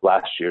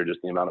last year,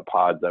 just the amount of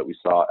pods that we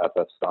saw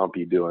FF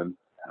Stompy doing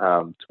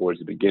towards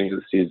the beginning of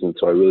the season.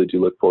 So I really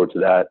do look forward to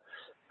that.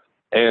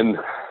 And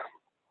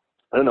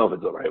I don't know if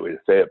it's the right way to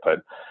say it,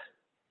 but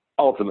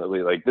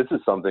ultimately, like, this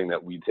is something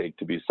that we take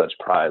to be such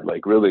pride.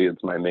 Like, really,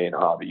 it's my main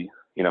hobby.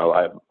 You know,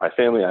 I have my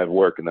family, I have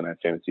work, and then I have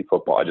fantasy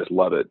football. I just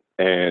love it.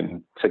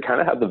 And to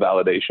kind of have the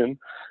validation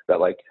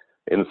that, like,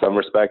 in some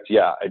respects,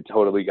 yeah, I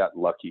totally got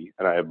lucky,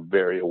 and I am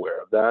very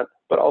aware of that.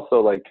 But also,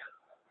 like,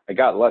 I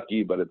got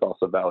lucky, but it's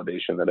also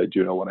validation that I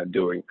do know what I'm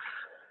doing.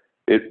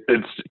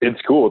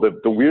 It's cool.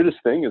 The weirdest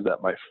thing is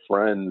that my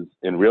friends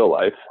in real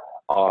life,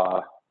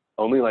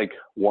 only like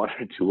 1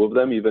 or 2 of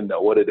them even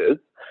know what it is.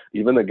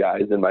 Even the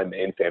guys in my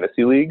main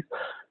fantasy leagues,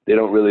 they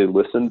don't really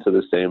listen to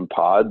the same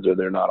pods, or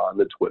they're not on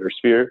the Twitter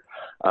sphere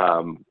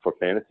for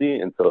fantasy.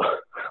 And so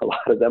a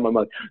lot of them, I'm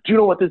like, do you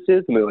know what this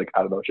is? And they're like, I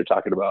don't know what you're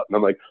talking about. And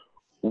I'm like,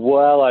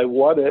 well, I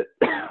won it,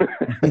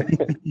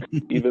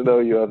 even though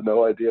you have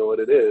no idea what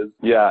it is.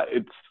 Yeah,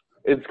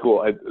 it's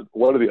cool.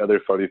 One of the other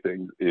funny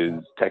things is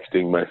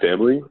texting my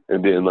family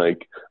and being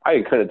like,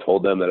 I kind of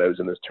told them that I was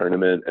in this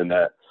tournament and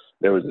that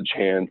there was a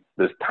chance,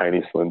 this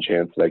tiny slim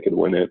chance that I could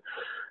win it.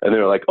 And they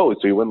were like, oh,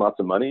 so you win lots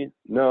of money?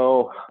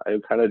 No, I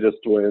kind of just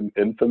win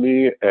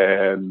infamy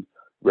and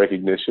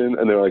recognition.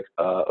 And they're like,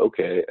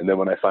 okay. And then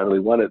when I finally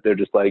won it, they're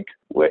just like,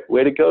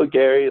 way to go,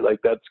 Gary.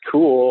 Like, that's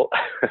cool.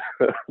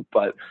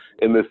 But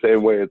in the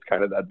same way, it's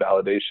kind of that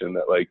validation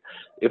that, like,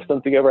 if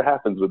something ever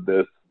happens with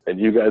this and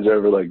you guys are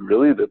ever like,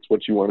 really, that's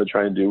what you want to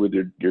try and do with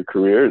your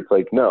career? It's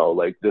like, no,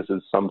 like, this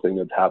is something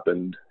that's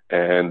happened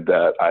and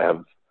that I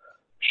have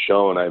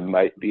shown I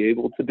might be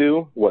able to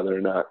do, whether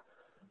or not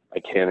I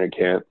can or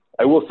can't.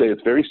 I will say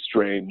it's very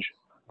strange.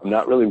 I'm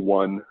not really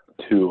one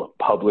to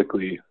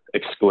publicly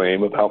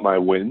exclaim about my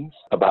wins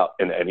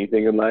in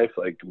anything in life.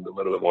 Like, I'm a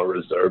little bit more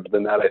reserved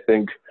than that, I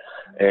think.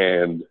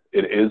 And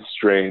it is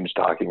strange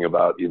talking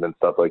about even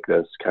stuff like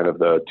this, kind of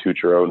the toot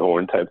your own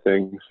horn type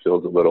thing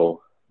feels a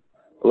little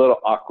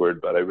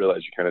awkward, but I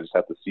realize you kind of just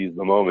have to seize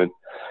the moment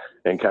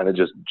and kind of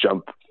just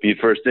jump feet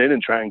first in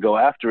and try and go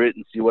after it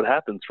and see what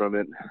happens from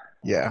it.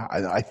 Yeah,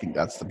 I think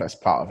that's the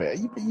best part of it.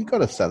 You got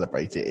to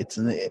celebrate it.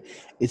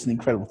 It's an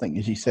incredible thing.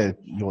 As you said,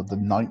 you're the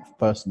 9th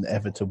person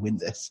ever to win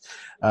this.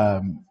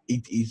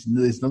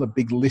 There's not a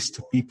big list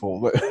of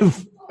people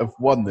that have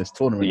won this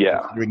tournament,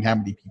 considering how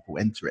many people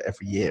enter it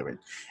every year. And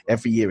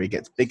every year it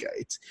gets bigger.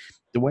 It's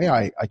the way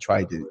I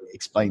try to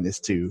explain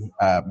this to,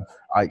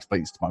 I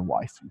explained this to my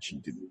wife and she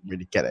didn't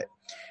really get it.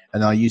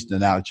 And I used an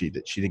analogy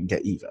that she didn't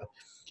get either.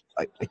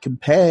 I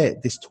compare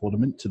this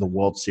tournament to the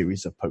World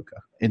Series of Poker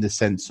in the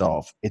sense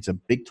of it's a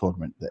big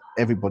tournament that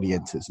everybody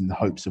enters in the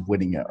hopes of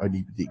winning it,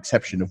 only with the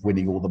exception of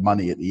winning all the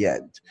money at the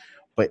end.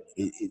 But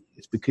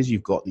it's because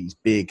you've got these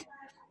big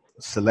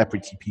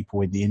celebrity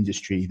people in the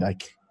industry.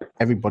 Like,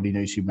 everybody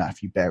knows who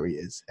Matthew Berry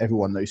is.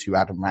 Everyone knows who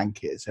Adam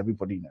Rank is.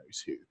 Everybody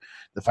knows who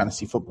the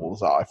fantasy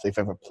footballers are if they've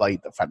ever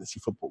played the fantasy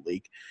football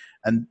league.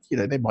 And,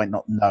 they might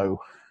not know,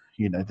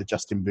 the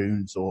Justin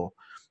Boons or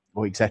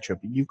etc.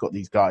 But you've got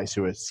these guys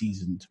who are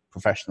seasoned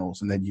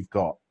professionals, and then you've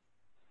got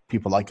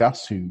people like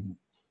us who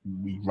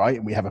we write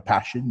and we have a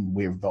passion and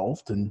we're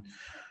involved and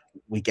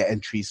we get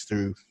entries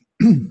through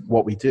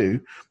what we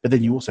do. But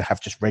then you also have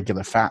just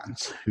regular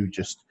fans who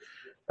just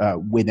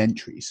win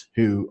entries,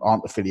 who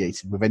aren't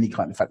affiliated with any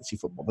kind of fantasy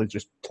football. They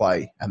just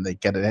play and they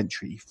get an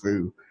entry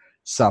through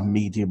some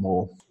medium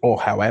or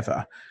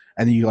however.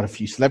 And then you got a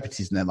few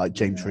celebrities in there, like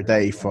James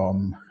Roday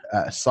from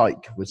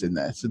Psych was in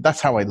there. So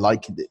that's how I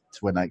likened it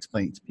when I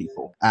explain it to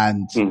people.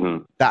 And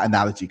that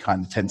analogy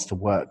kind of tends to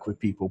work with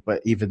people.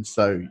 But even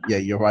so, yeah,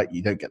 you're right.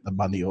 You don't get the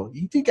money, or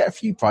you do get a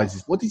few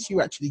prizes. What did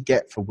you actually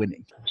get for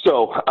winning?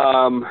 So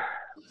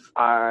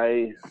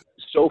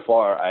so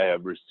far I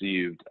have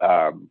received,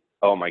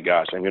 oh my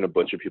gosh, I'm going to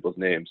butcher people's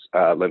names.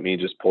 Let me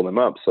just pull them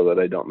up so that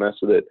I don't mess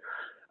with it.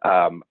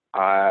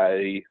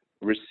 I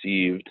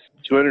received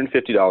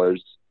 $250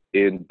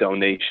 in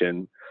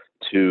donation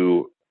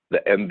to the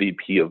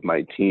MVP of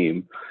my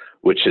team,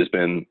 which has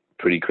been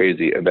pretty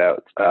crazy,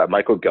 about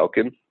Michael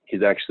Gelkin.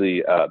 He's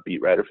actually a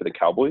beat writer for the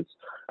Cowboys.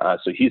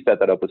 So he set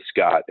that up with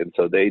Scott. And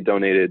so they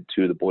donated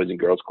to the Boys and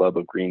Girls Club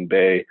of Green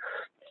Bay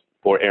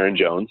for Aaron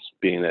Jones,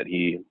 being that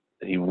he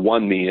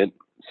won me it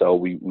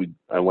So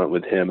I went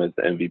with him as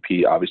the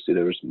MVP. Obviously,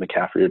 there was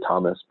McCaffrey or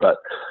Thomas, but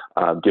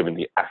given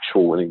the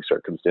actual winning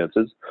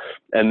circumstances.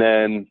 And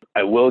then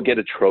I will get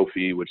a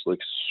trophy, which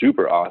looks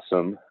super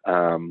awesome,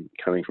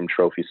 coming from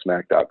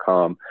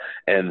TrophySmack.com.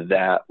 And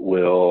that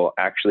will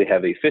actually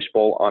have a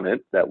fishbowl on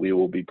it that we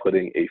will be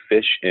putting a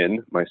fish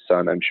in. My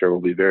son, I'm sure,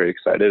 will be very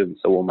excited, and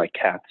so will my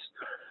cats.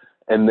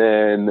 And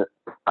then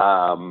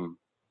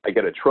I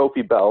get a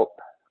trophy belt.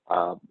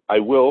 I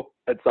will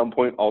at some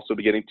point also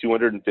be getting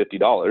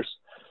 $250.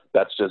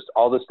 That's just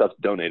all this stuff's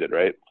donated,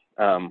 right?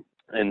 I'm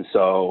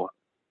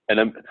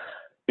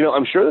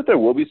sure that there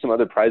will be some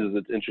other prizes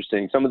that's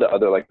interesting. Some of the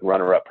other like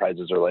runner-up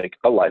prizes are like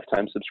a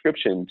lifetime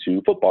subscription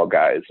to Football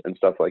Guys and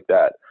stuff like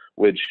that,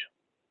 which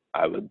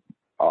I would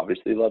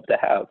obviously love to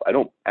have. I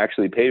don't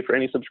actually pay for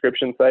any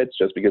subscription sites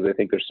just because I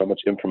think there's so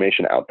much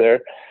information out there.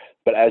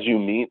 But as you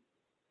meet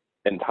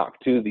and talk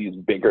to these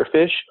bigger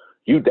fish,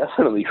 you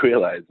definitely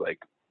realize like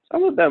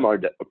some of them are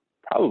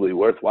probably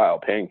worthwhile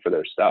paying for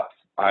their stuff.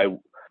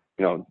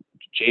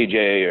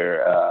 JJ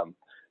or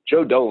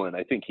Joe Dolan,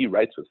 I think he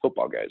writes with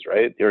Football Guys,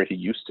 right? Or he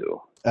used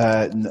to.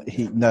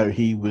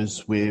 He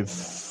was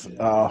with.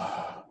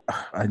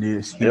 I knew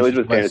this. He's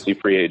with Fantasy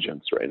Free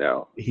Agents right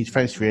now. He's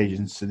Fantasy Free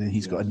Agents, and then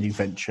he's got a new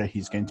venture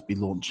he's going to be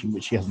launching,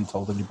 which he hasn't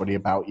told anybody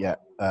about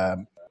yet.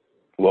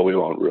 Well, we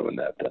won't ruin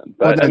that then.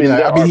 But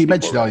he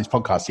mentioned it on his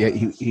podcast.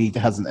 He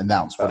hasn't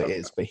announced what it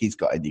is, but he's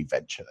got a new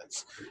venture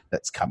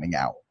that's coming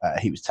out.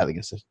 He was telling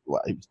us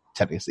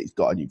that he's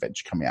got a new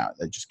venture coming out.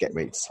 They're just getting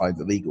ready to sign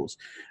the legals.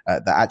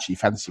 That actually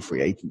Fantasy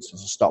Free Agents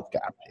was a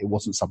stopgap. It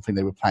wasn't something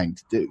they were planning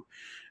to do.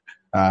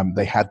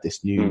 They had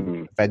this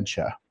new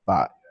venture,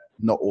 but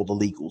not all the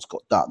legals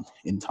got done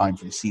in time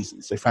for the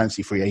season. So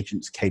Fantasy Free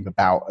Agents came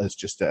about as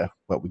just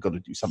we've got to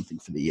do something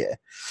for the year.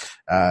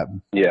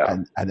 And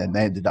then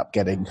they ended up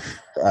getting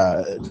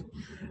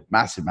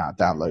massive amount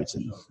of downloads.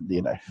 And,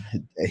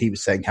 he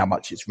was saying how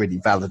much it's really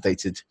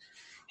validated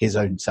his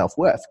own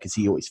self-worth, because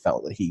he always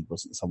felt that he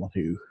wasn't someone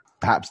who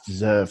perhaps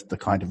deserved the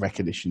kind of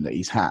recognition that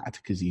he's had,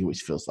 because he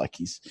always feels like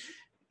he's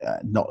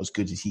not as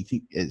good as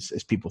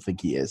as people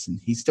think he is,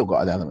 and he's still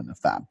got an element of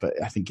that. But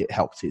I think it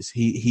helped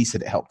he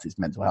said it helped his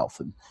mental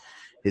health and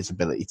his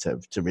ability to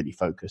really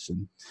focus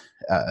and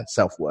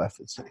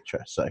self-worth,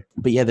 etc. So,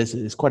 but yeah,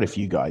 there's quite a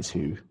few guys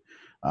who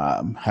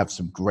have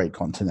some great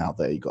content out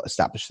there. You've got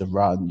Establish the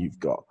Run. You've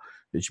got,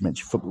 as you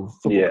mentioned, Football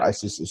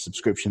Guys is a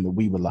subscription that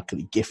we were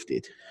luckily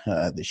gifted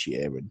this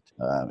year, and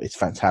it's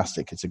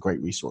fantastic. It's a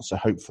great resource. So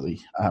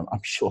hopefully, I'm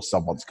sure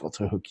someone's got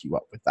to hook you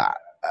up with that.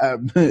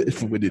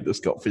 For winning the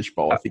Scott Fish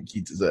Bowl, I think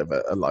you deserve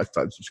a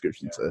lifetime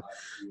subscription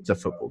to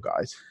Football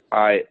Guys.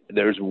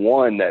 There's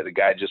one that the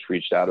guy just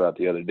reached out about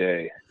the other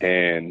day,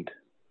 and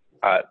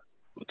it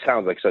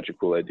sounds like such a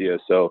cool idea.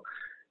 So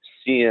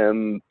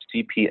CPMC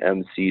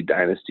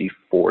Dynasty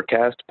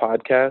Forecast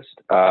podcast.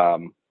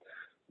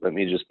 Let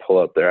me just pull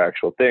up their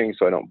actual thing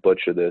so I don't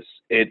butcher this.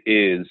 It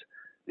is,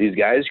 these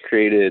guys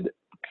created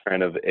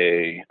kind of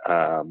a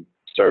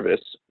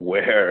service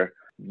where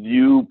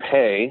you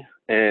pay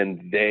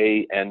and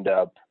they end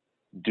up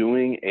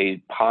doing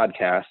a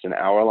podcast, an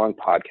hour-long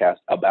podcast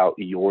about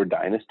your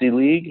dynasty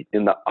league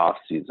in the off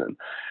season.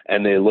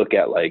 And they look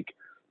at like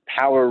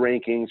power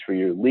rankings for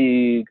your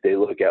league. They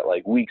look at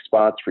like weak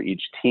spots for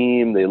each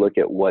team. They look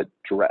at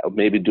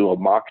maybe do a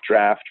mock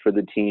draft for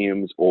the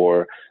teams,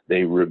 or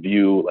they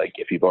review like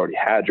if you've already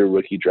had your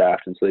rookie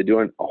draft. And so they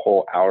do a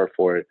whole hour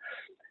for it.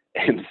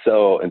 And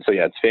so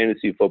yeah, it's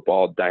Fantasy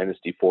Football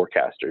Dynasty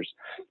Forecasters.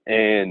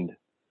 And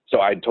so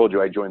I told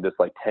you I joined this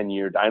like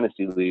 10-year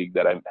dynasty league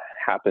that I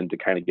happened to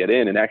kind of get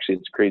in. And actually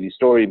it's a crazy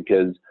story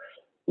because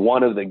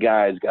one of the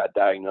guys got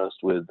diagnosed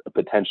with a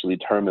potentially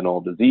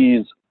terminal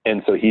disease.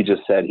 And so he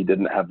just said he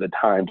didn't have the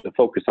time to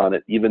focus on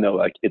it, even though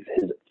like it's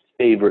his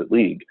favorite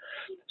league.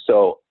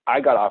 So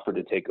I got offered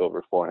to take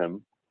over for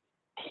him.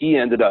 He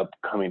ended up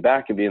coming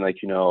back and being like,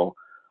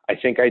 I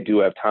think I do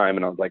have time.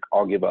 And I was like,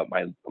 I'll give up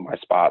my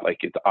spot. Like,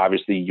 it's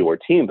obviously your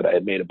team, but I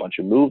had made a bunch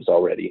of moves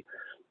already.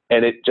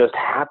 And it just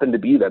happened to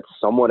be that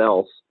someone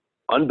else,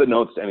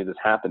 unbeknownst to any of this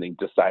happening,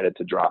 decided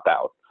to drop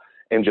out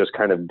and just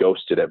kind of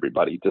ghosted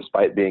everybody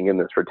despite being in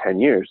this for 10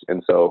 years.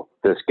 And so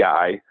this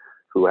guy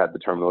who had the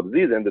terminal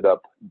disease ended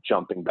up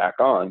jumping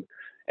back on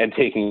and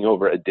taking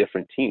over a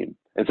different team.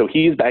 And so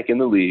he's back in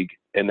the league,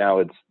 and now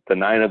it's the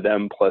 9 of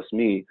them plus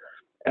me.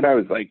 And I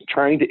was like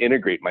trying to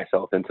integrate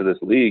myself into this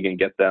league and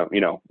get them,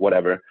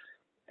 whatever.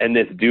 And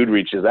this dude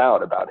reaches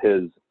out about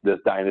this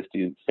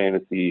Dynasty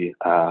Fantasy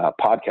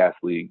podcast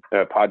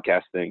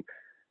thing.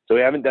 So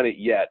we haven't done it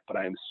yet, but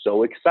I am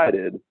so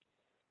excited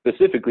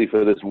specifically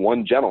for this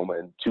one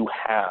gentleman to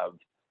have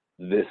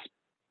this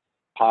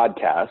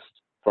podcast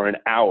for an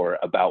hour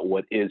about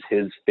what is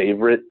his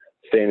favorite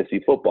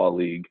fantasy football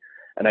league.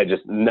 And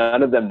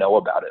none of them know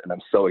about it. And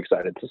I'm so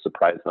excited to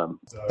surprise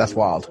them. That's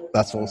wild.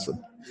 That's awesome.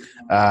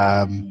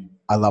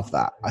 I love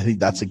that. I think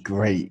that's a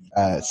great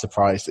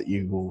surprise that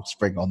you will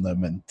spring on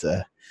them. And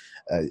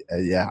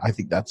I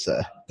think that's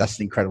an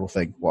incredible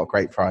thing. What a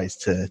great prize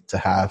to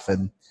have.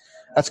 And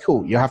That's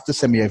cool. You have to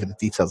send me over the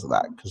details of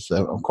that because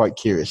I'm quite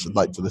curious. I'd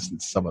like to listen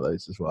to some of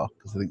those as well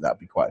because I think that'd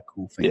be quite a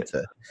cool thing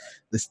to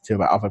listen to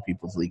about other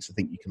people's leagues. I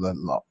think you can learn a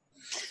lot.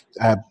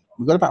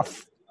 We've got about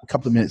a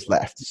couple of minutes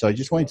left, so I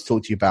just wanted to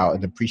talk to you about,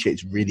 and appreciate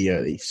it's really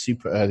early,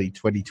 super early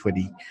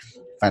 2020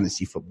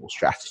 fantasy football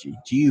strategy.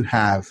 Do you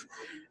have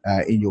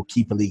in your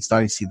keeper leagues,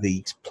 dynasty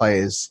leagues,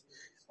 players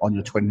on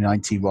your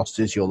 2019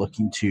 rosters you're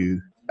looking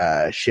to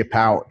ship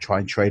out, try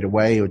and trade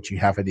away, or do you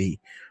have any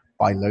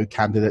buy low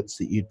candidates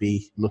that you'd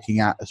be looking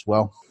at as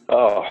well?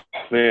 Oh,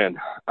 man.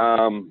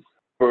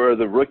 For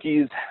the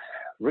rookies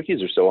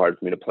are so hard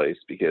for me to place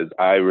because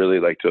I really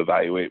like to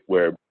evaluate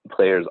where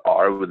players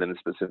are within a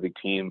specific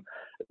team.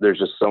 There's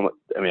just so much.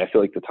 I mean, I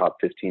feel like the top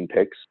 15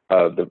 picks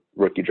of the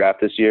rookie draft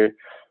this year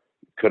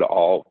could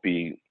all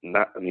be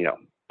not,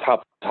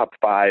 top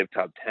 5,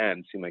 top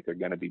 10 seem like they're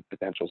going to be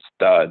potential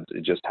studs.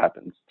 It just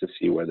happens to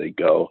see where they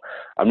go.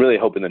 I'm really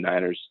hoping the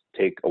Niners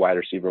take a wide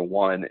receiver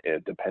 1,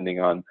 depending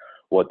on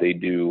what they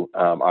do.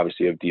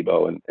 Obviously, you have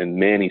Debo and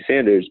Manny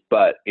Sanders,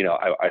 but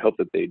I hope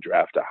that they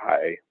draft a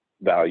high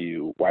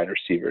value wide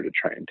receiver to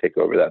try and take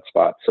over that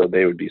spot. So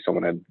they would be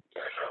someone I'd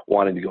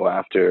wanted to go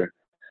after.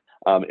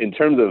 In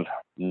terms of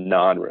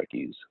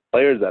non-rookies,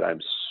 players that I'm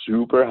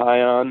super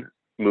high on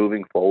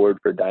moving forward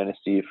for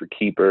dynasty, for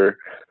keeper,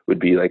 would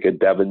be like a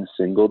Devin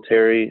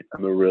Singletary.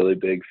 I'm a really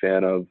big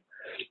fan of.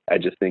 I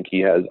just think he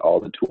has all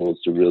the tools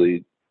to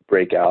really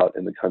break out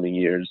in the coming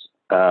years.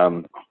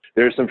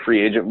 There's some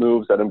free agent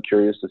moves that I'm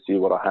curious to see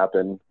what'll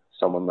happen.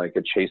 Someone like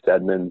a Chase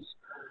Edmonds.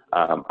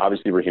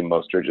 Obviously, Raheem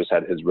Mostert just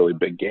had his really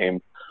big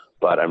game,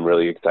 but I'm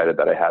really excited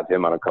that I have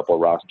him on a couple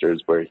of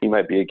rosters where he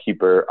might be a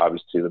keeper.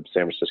 Obviously, the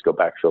San Francisco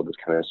backfield is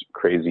kind of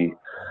crazy.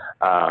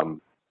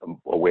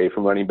 Away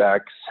from running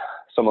backs,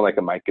 someone like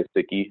a Mike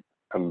Gesicki,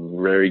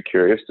 I'm very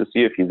curious to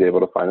see if he's able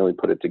to finally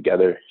put it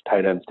together.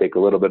 Tight ends take a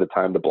little bit of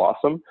time to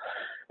blossom,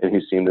 and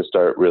he seemed to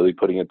start really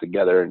putting it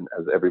together. And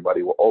as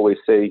everybody will always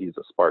say, he's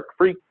a spark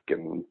freak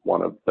and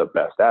one of the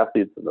best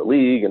athletes in the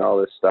league and all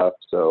this stuff.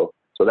 So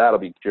that'll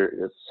be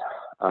curious.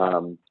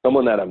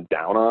 Someone that I'm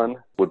down on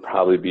would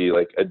probably be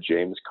like a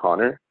James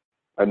Conner.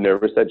 I'm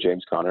nervous that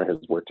James Conner has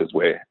worked his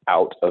way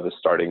out of a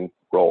starting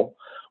role,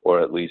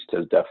 or at least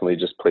has definitely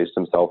just placed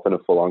himself in a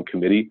full-on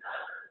committee,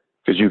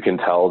 because you can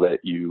tell that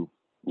you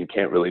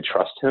can't really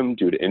trust him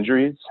due to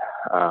injuries.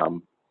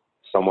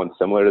 Someone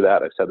similar to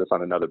that, I've said this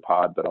on another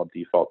pod, but I'll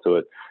default to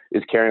it,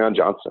 is Kerryon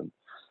Johnson.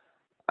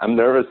 I'm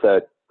nervous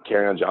that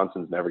Kerryon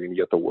Johnson's never going to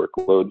get the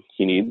workload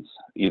he needs,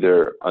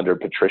 either under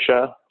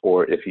Patricia,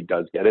 or if he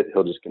does get it,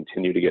 he'll just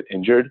continue to get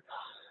injured.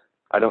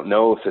 I don't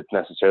know if it's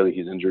necessarily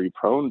he's injury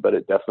prone, but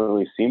it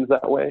definitely seems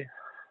that way.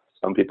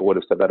 Some people would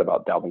have said that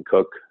about Dalvin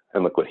Cook,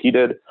 and look what he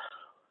did.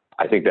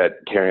 I think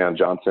that Kerryon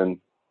Johnson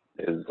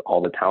is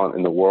all the talent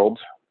in the world,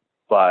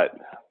 but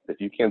if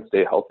you can't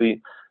stay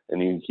healthy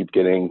and you keep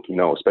getting,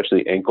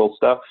 especially ankle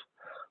stuff,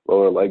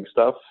 lower leg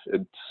stuff,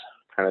 it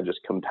kind of just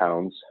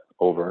compounds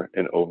over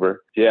and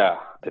over. Yeah,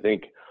 I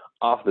think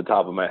off the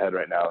top of my head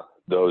right now,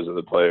 those are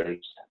the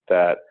players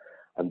that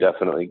I'm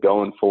definitely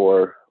going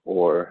for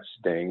or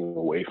staying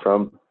away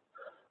from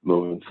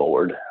moving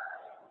forward.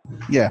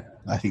 Yeah,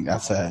 I think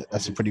that's a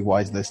pretty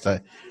wise list.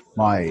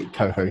 My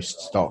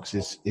co-host Stocks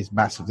is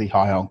massively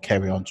high on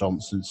Kerryon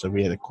Johnson, so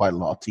we had quite a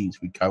lot of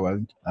teams we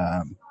co-owned.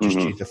 Just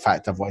due to the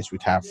fact otherwise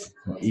we'd have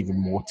even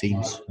more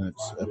teams, and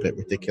it's a bit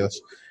ridiculous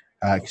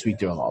because we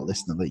do a lot of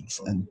listener leagues.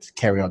 And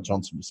Kerryon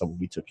Johnson was someone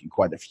we took in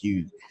quite a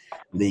few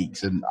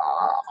leagues, and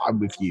I'm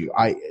with you.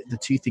 The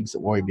two things that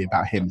worry me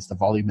about him is the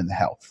volume and the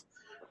health.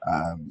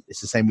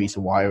 It's the same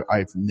reason why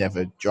I've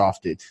never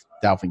drafted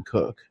Dalvin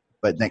Cook,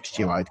 but next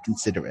year I'd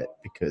consider it,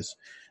 because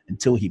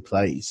until he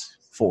plays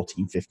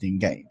 14, 15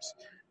 games,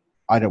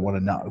 I don't want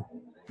to know,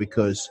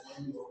 because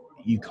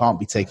you can't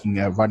be taking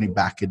a running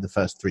back in the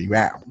first 3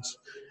 rounds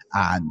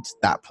and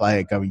that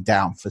player going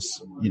down for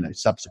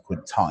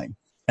subsequent time.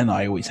 And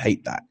I always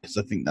hate that, because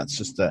I think that's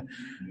just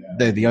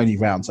they're the only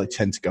rounds I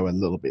tend to go a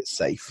little bit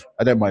safe.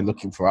 I don't mind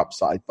looking for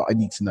upside, but I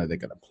need to know they're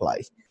going to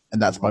play.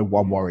 And that's my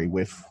one worry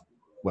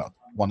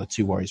one or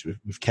two worries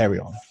with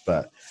Kerryon.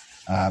 But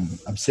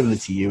I'm similar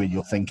to you in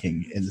your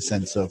thinking, in the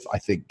sense of I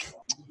think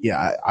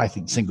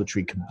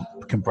Singletary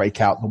can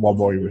break out. The one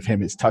worry with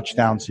him is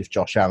touchdowns. If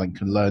Josh Allen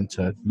can learn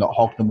to not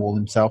hog them all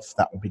himself,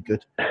 that would be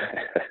good.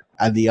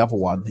 And the other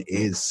one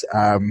is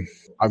I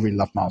really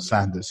love Miles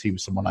Sanders. He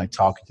was someone I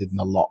targeted in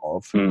a lot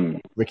of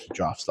rookie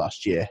drafts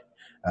last year,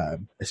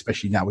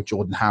 especially now with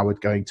Jordan Howard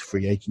going to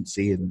free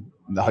agency and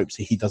in the hopes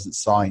that he doesn't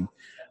sign.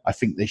 I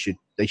think they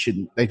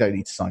don't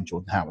need to sign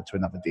Jordan Howard to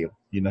another deal.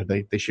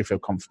 They should feel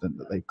confident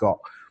that they've got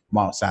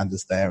Miles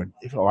Sanders there. And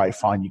if, all right,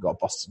 fine, you got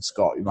Boston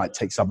Scott, who might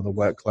take some of the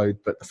workload,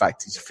 but the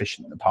fact he's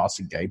efficient in the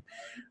passing game,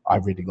 I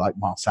really like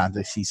Miles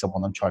Sanders. He's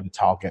someone I'm trying to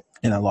target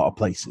in a lot of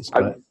places.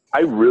 But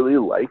I really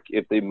like,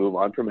 if they move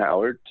on from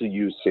Howard, to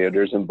use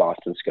Sanders and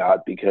Boston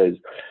Scott, because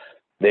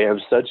they have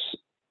such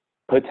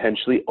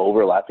potentially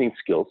overlapping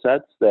skill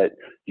sets that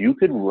you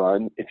could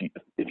run, if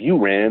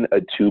you ran a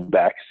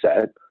 2-back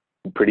set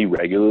pretty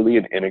regularly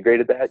and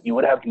integrated that, you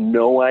would have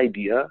no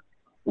idea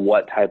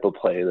what type of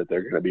play that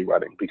they're going to be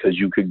running, because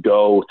you could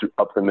go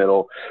up the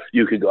middle,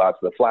 you could go out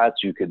to the flats,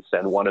 you could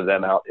send one of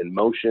them out in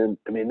motion.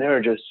 I mean, there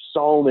are just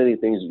so many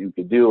things that you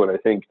could do. And I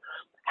think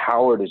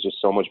Howard is just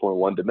so much more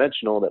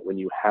one-dimensional that when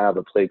you have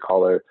a play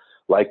caller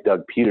like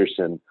Doug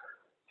Peterson,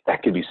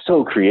 that could be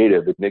so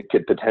creative, and it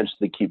could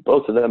potentially keep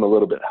both of them a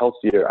little bit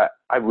healthier.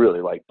 I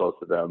really like both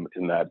of them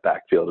in that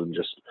backfield, and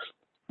just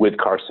with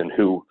Carson,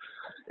 who,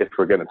 if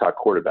we're going to talk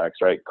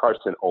quarterbacks, right,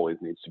 Carson always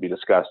needs to be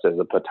discussed as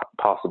a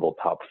possible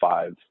top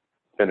 5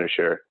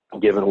 finisher,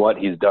 given what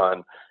he's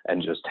done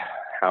and just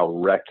how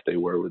wrecked they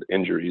were with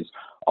injuries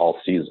all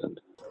season.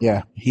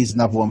 Yeah, he's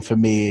another one for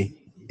me.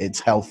 It's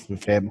health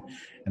with him,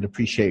 and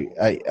appreciate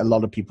a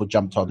lot of people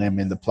jumped on him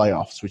in the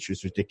playoffs, which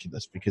was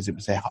ridiculous because it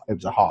was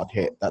a hard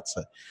hit. That's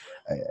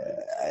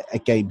a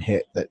game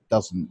hit that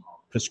doesn't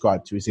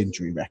prescribe to his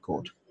injury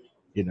record.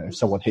 You know, if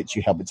someone hits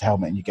you helmet to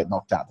helmet and you get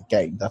knocked out of the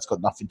game, that's got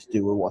nothing to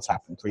do with what's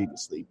happened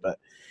previously. But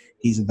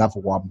he's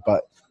another one.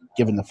 But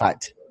given the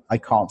fact I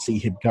can't see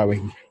him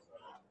going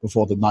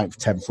before the 9th,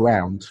 10th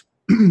round,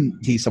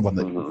 he's someone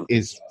that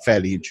is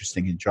fairly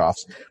interesting in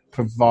drafts,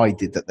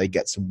 provided that they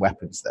get some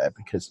weapons there.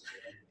 Because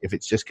if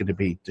it's just going to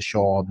be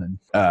Deshaun and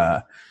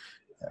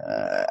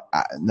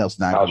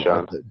Nelson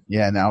Aguilar,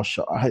 and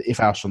Alshon, if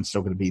Alshon's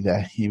still going to be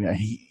there, you know,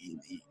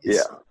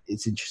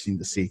 it's interesting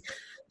to see.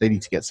 They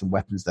need to get some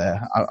weapons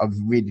there.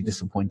 I'm really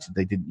disappointed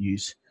they didn't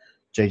use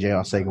J.J.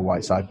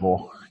 Arcega-Whiteside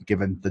more,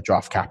 given the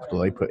draft capital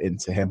they put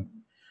into him,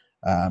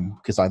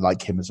 because I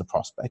like him as a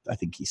prospect. I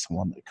think he's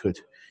someone that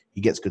he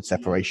gets good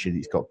separation.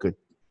 He's got good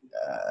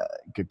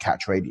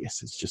catch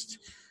radius. It's just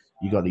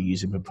you got to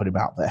use him and put him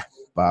out there.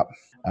 But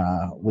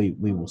we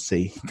will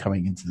see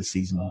coming into the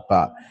season.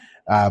 But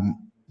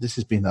this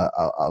has been a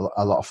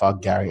lot of fun,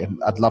 Gary,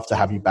 and I'd love to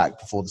have you back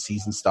before the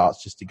season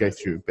starts just to go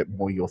through a bit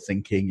more your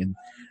thinking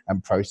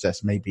and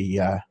process. Maybe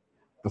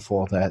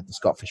before the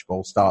Scott Fish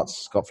Bowl starts,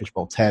 Scott Fish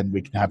Bowl 10,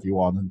 we can have you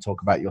on and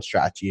talk about your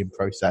strategy and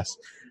process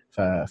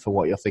for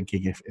what you're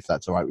thinking, if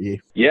that's all right with you.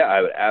 Yeah,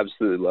 I would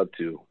absolutely love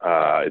to.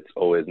 It's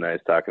always nice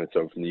talking to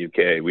someone from the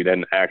UK. We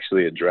didn't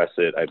actually address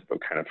it. I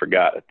kind of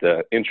forgot at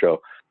the intro.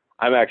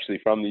 I'm actually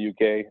from the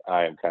UK.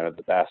 I am kind of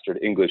the bastard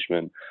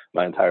Englishman.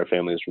 My entire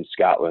family is from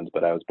Scotland,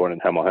 but I was born in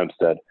Hemel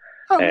Hempstead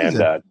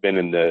and been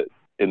in the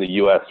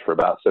US for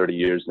about 30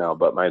 years now.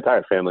 But my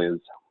entire family is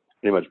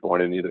pretty much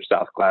born in either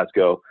South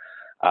Glasgow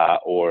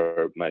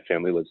or my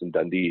family lives in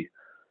Dundee.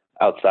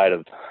 Outside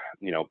of,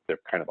 they're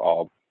kind of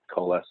all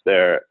coalesced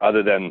there.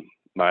 Other than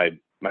my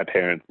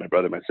parents, my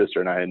brother, my sister,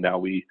 and I, and now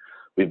we've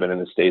been in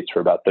the States for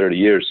about 30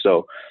 years.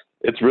 So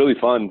it's really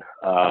fun.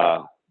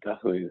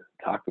 Definitely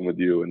talking with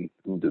you and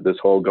this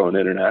whole going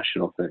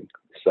international thing.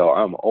 So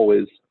I'm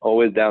always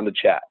down to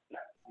chat.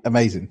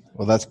 Amazing.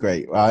 Well, that's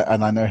great.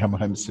 And I know Hemel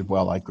Hempstead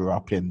well. I grew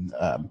up in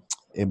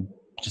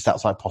just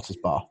outside Potters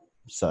Bar.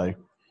 So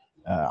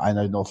I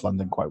know North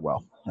London quite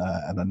well.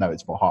 And I know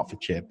it's more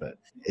Hertfordshire, but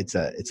it's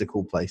a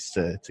cool place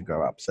to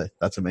grow up. So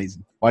that's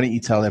amazing. Why don't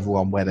you tell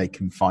everyone where they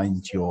can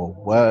find your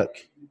work,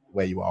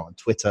 where you are on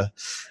Twitter,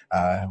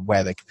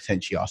 where they can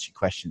potentially ask you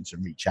questions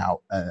and reach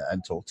out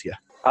and talk to you?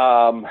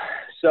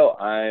 So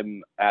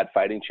I'm at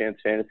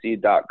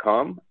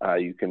fightingchancefantasy.com.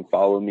 You can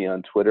follow me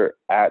on Twitter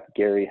at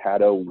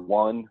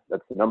GaryHaddow1.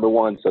 That's the number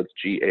 1. So it's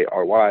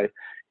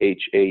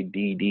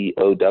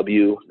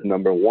GaryHaddow, the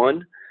number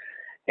 1.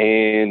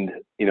 And,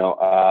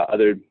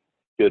 other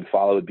good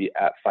follow would be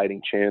at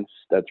Fighting Chance.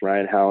 That's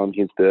Ryan Hallam.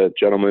 He's the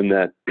gentleman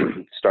that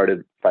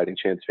started Fighting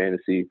Chance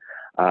Fantasy.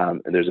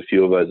 And there's a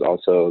few of us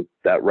also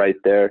that right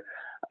there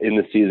in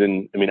the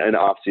season. In the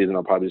off season,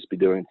 I'll probably just be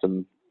doing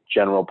some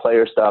general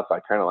player stuff.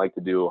 I kind of like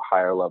to do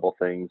higher level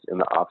things in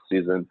the off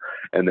season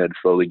and then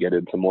slowly get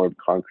into more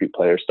concrete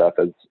player stuff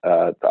as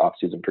the off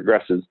season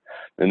progresses.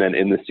 And then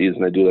in the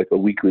season, I do like a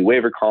weekly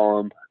waiver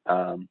column,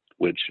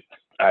 which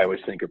I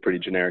always think are pretty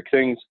generic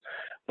things,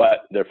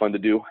 but they're fun to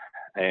do.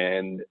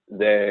 And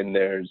then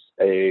there's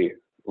a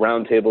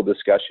roundtable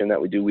discussion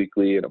that we do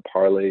weekly and a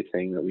parlay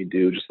thing that we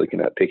do, just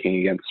looking at picking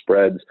against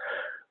spreads.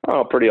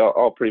 All pretty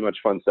much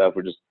fun stuff.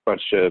 We're just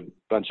a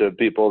bunch of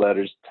people that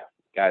are just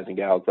guys and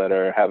gals that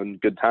are having a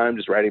good time,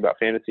 just writing about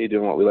fantasy,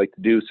 doing what we like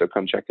to do. So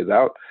come check us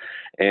out.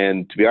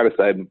 And to be honest,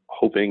 I'm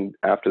hoping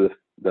after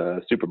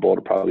the Super Bowl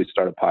to probably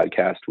start a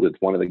podcast with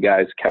one of the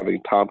guys,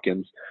 Kevin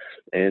Tompkins,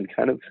 and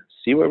kind of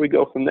see where we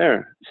go from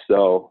there.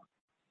 So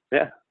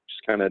yeah,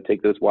 just kind of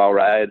take this wild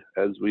ride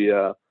as we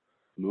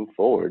move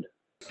forward.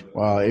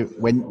 Well,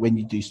 when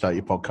you do start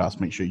your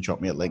podcast, make sure you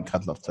drop me a link.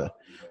 I'd love to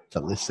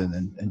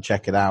listen and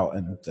check it out.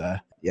 And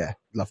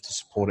love to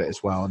support it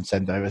as well and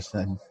send over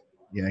and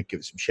give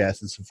it some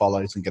shares and some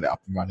follows and get it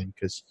up and running,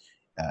 because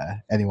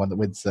anyone that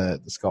wins the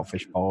Scott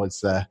Fish Bowl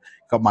has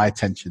got my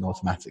attention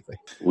automatically.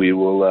 We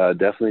will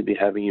definitely be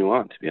having you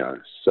on, to be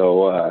honest.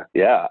 So,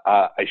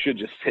 I should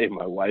just say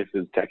my wife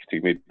is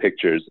texting me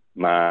pictures.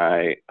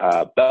 My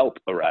belt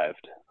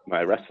arrived,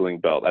 my wrestling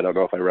belt. I don't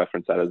know if I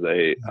referenced that as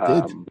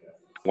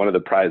one of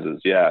the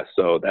prizes. Yeah,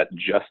 so that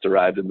just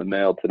arrived in the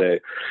mail today.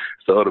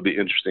 So it'll be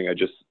interesting. I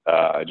just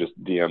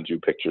DM'd you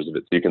pictures of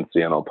it so you can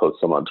see, and I'll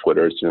post some on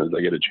Twitter as soon as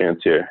I get a chance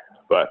here.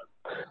 But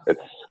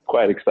it's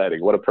quite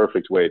exciting. What a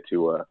perfect way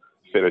to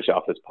finish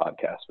off this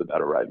podcast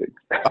without arriving.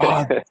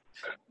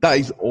 That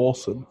is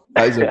awesome.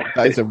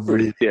 That is a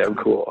really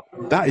cool.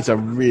 That is a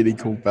really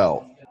cool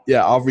belt.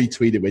 Yeah, I'll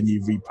retweet it when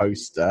you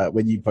repost.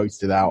 When you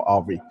post it out,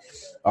 I'll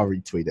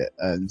retweet it,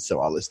 and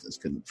so our listeners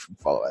can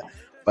follow it.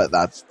 But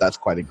that's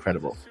quite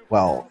incredible.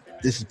 Well,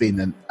 this has been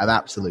an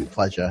absolute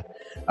pleasure.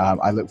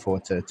 I look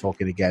forward to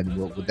talking again.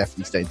 We'll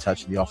definitely stay in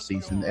touch in the off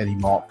season. Any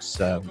mocks,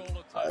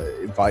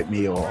 invite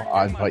me or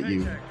I invite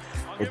you.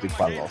 We'll do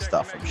quite a lot of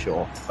stuff, I'm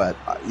sure. But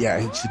yeah,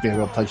 it's just been a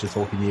real pleasure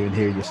talking to you and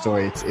hearing your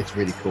story. It's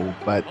really cool.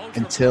 But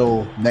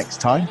until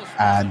next time,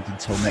 and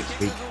until next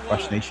week,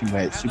 Rush Nation,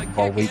 where it's Super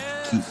Bowl week,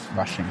 keep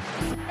rushing.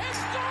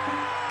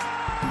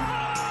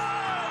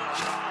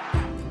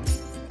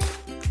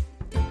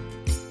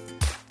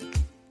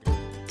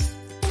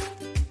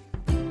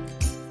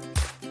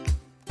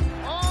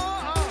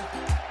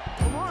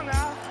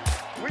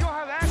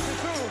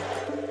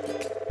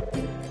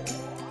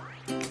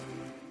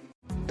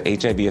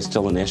 HIV is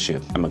still an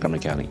issue in Montgomery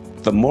County.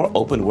 The more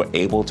open we're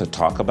able to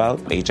talk about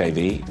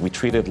HIV, we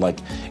treat it like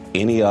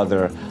any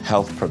other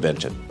health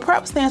prevention.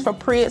 PrEP stands for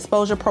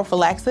pre-exposure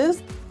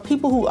prophylaxis.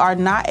 People who are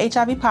not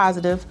HIV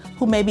positive,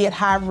 who may be at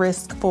high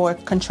risk for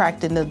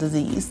contracting the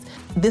disease.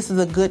 This is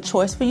a good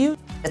choice for you.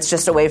 It's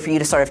just a way for you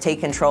to sort of take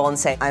control and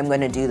say, I'm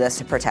going to do this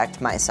to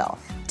protect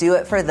myself. Do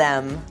it for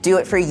them. Do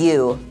it for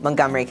you,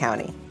 Montgomery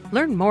County.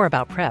 Learn more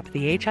about PrEP,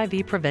 the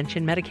HIV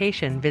prevention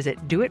medication.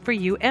 Visit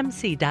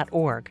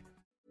doitforyoumc.org.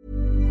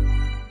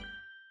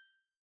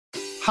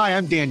 Hi,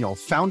 I'm Daniel,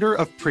 founder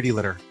of Pretty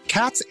Litter.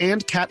 Cats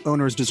and cat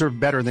owners deserve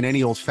better than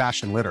any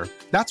old-fashioned litter.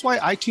 That's why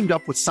I teamed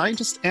up with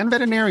scientists and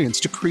veterinarians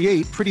to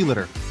create Pretty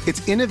Litter.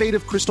 Its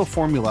innovative crystal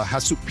formula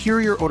has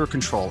superior odor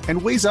control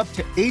and weighs up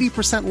to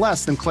 80%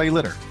 less than clay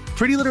litter.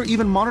 Pretty Litter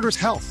even monitors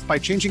health by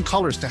changing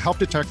colors to help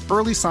detect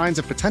early signs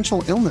of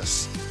potential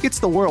illness. It's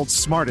the world's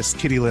smartest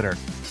kitty litter.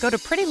 Go to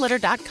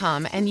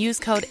prettylitter.com and use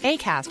code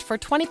ACAST for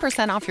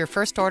 20% off your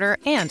first order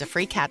and a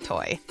free cat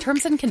toy.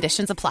 Terms and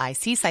conditions apply.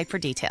 See site for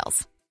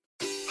details.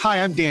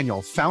 Hi, I'm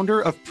Daniel,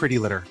 founder of Pretty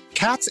Litter.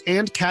 Cats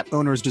and cat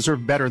owners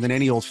deserve better than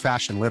any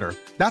old-fashioned litter.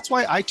 That's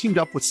why I teamed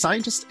up with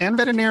scientists and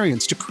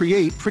veterinarians to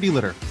create Pretty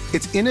Litter.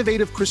 Its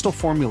innovative crystal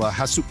formula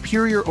has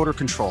superior odor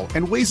control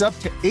and weighs up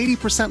to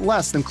 80%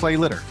 less than clay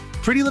litter.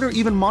 Pretty Litter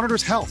even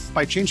monitors health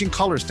by changing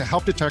colors to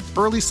help detect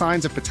early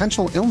signs of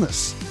potential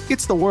illness.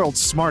 It's the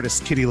world's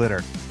smartest kitty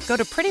litter. Go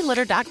to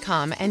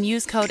prettylitter.com and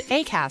use code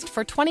ACAST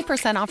for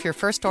 20% off your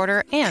first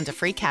order and a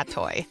free cat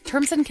toy.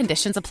 Terms and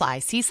conditions apply.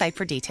 See site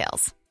for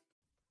details.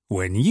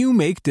 When you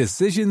make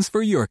decisions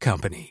for your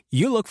company,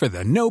 you look for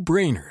the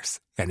no-brainers.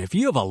 And if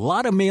you have a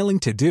lot of mailing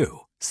to do,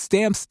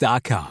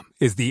 Stamps.com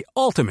is the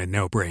ultimate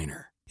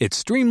no-brainer. It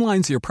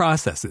streamlines your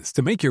processes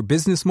to make your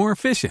business more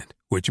efficient,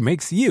 which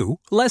makes you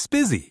less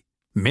busy.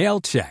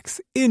 Mail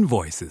checks,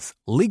 invoices,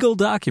 legal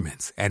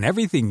documents, and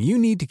everything you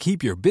need to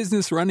keep your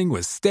business running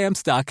with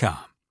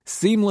Stamps.com.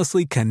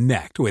 Seamlessly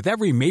connect with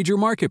every major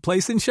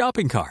marketplace and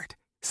shopping cart.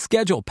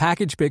 Schedule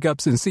package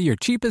pickups and see your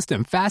cheapest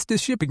and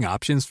fastest shipping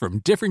options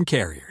from different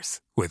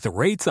carriers, with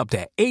rates up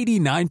to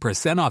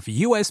 89% off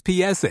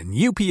USPS and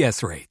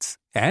UPS rates.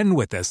 And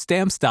with the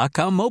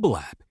Stamps.com mobile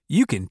app,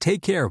 you can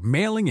take care of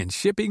mailing and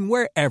shipping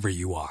wherever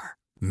you are.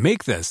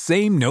 Make the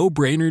same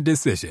no-brainer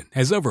decision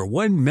as over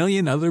 1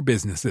 million other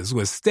businesses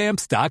with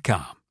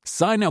Stamps.com.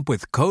 Sign up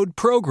with code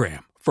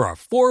PROGRAM for a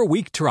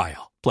 4-week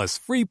trial, plus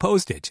free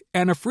postage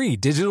and a free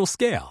digital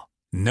scale.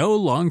 No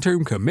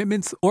long-term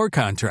commitments or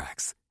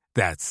contracts.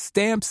 That's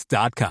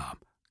Stamps.com.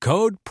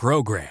 Code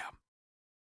PROGRAM.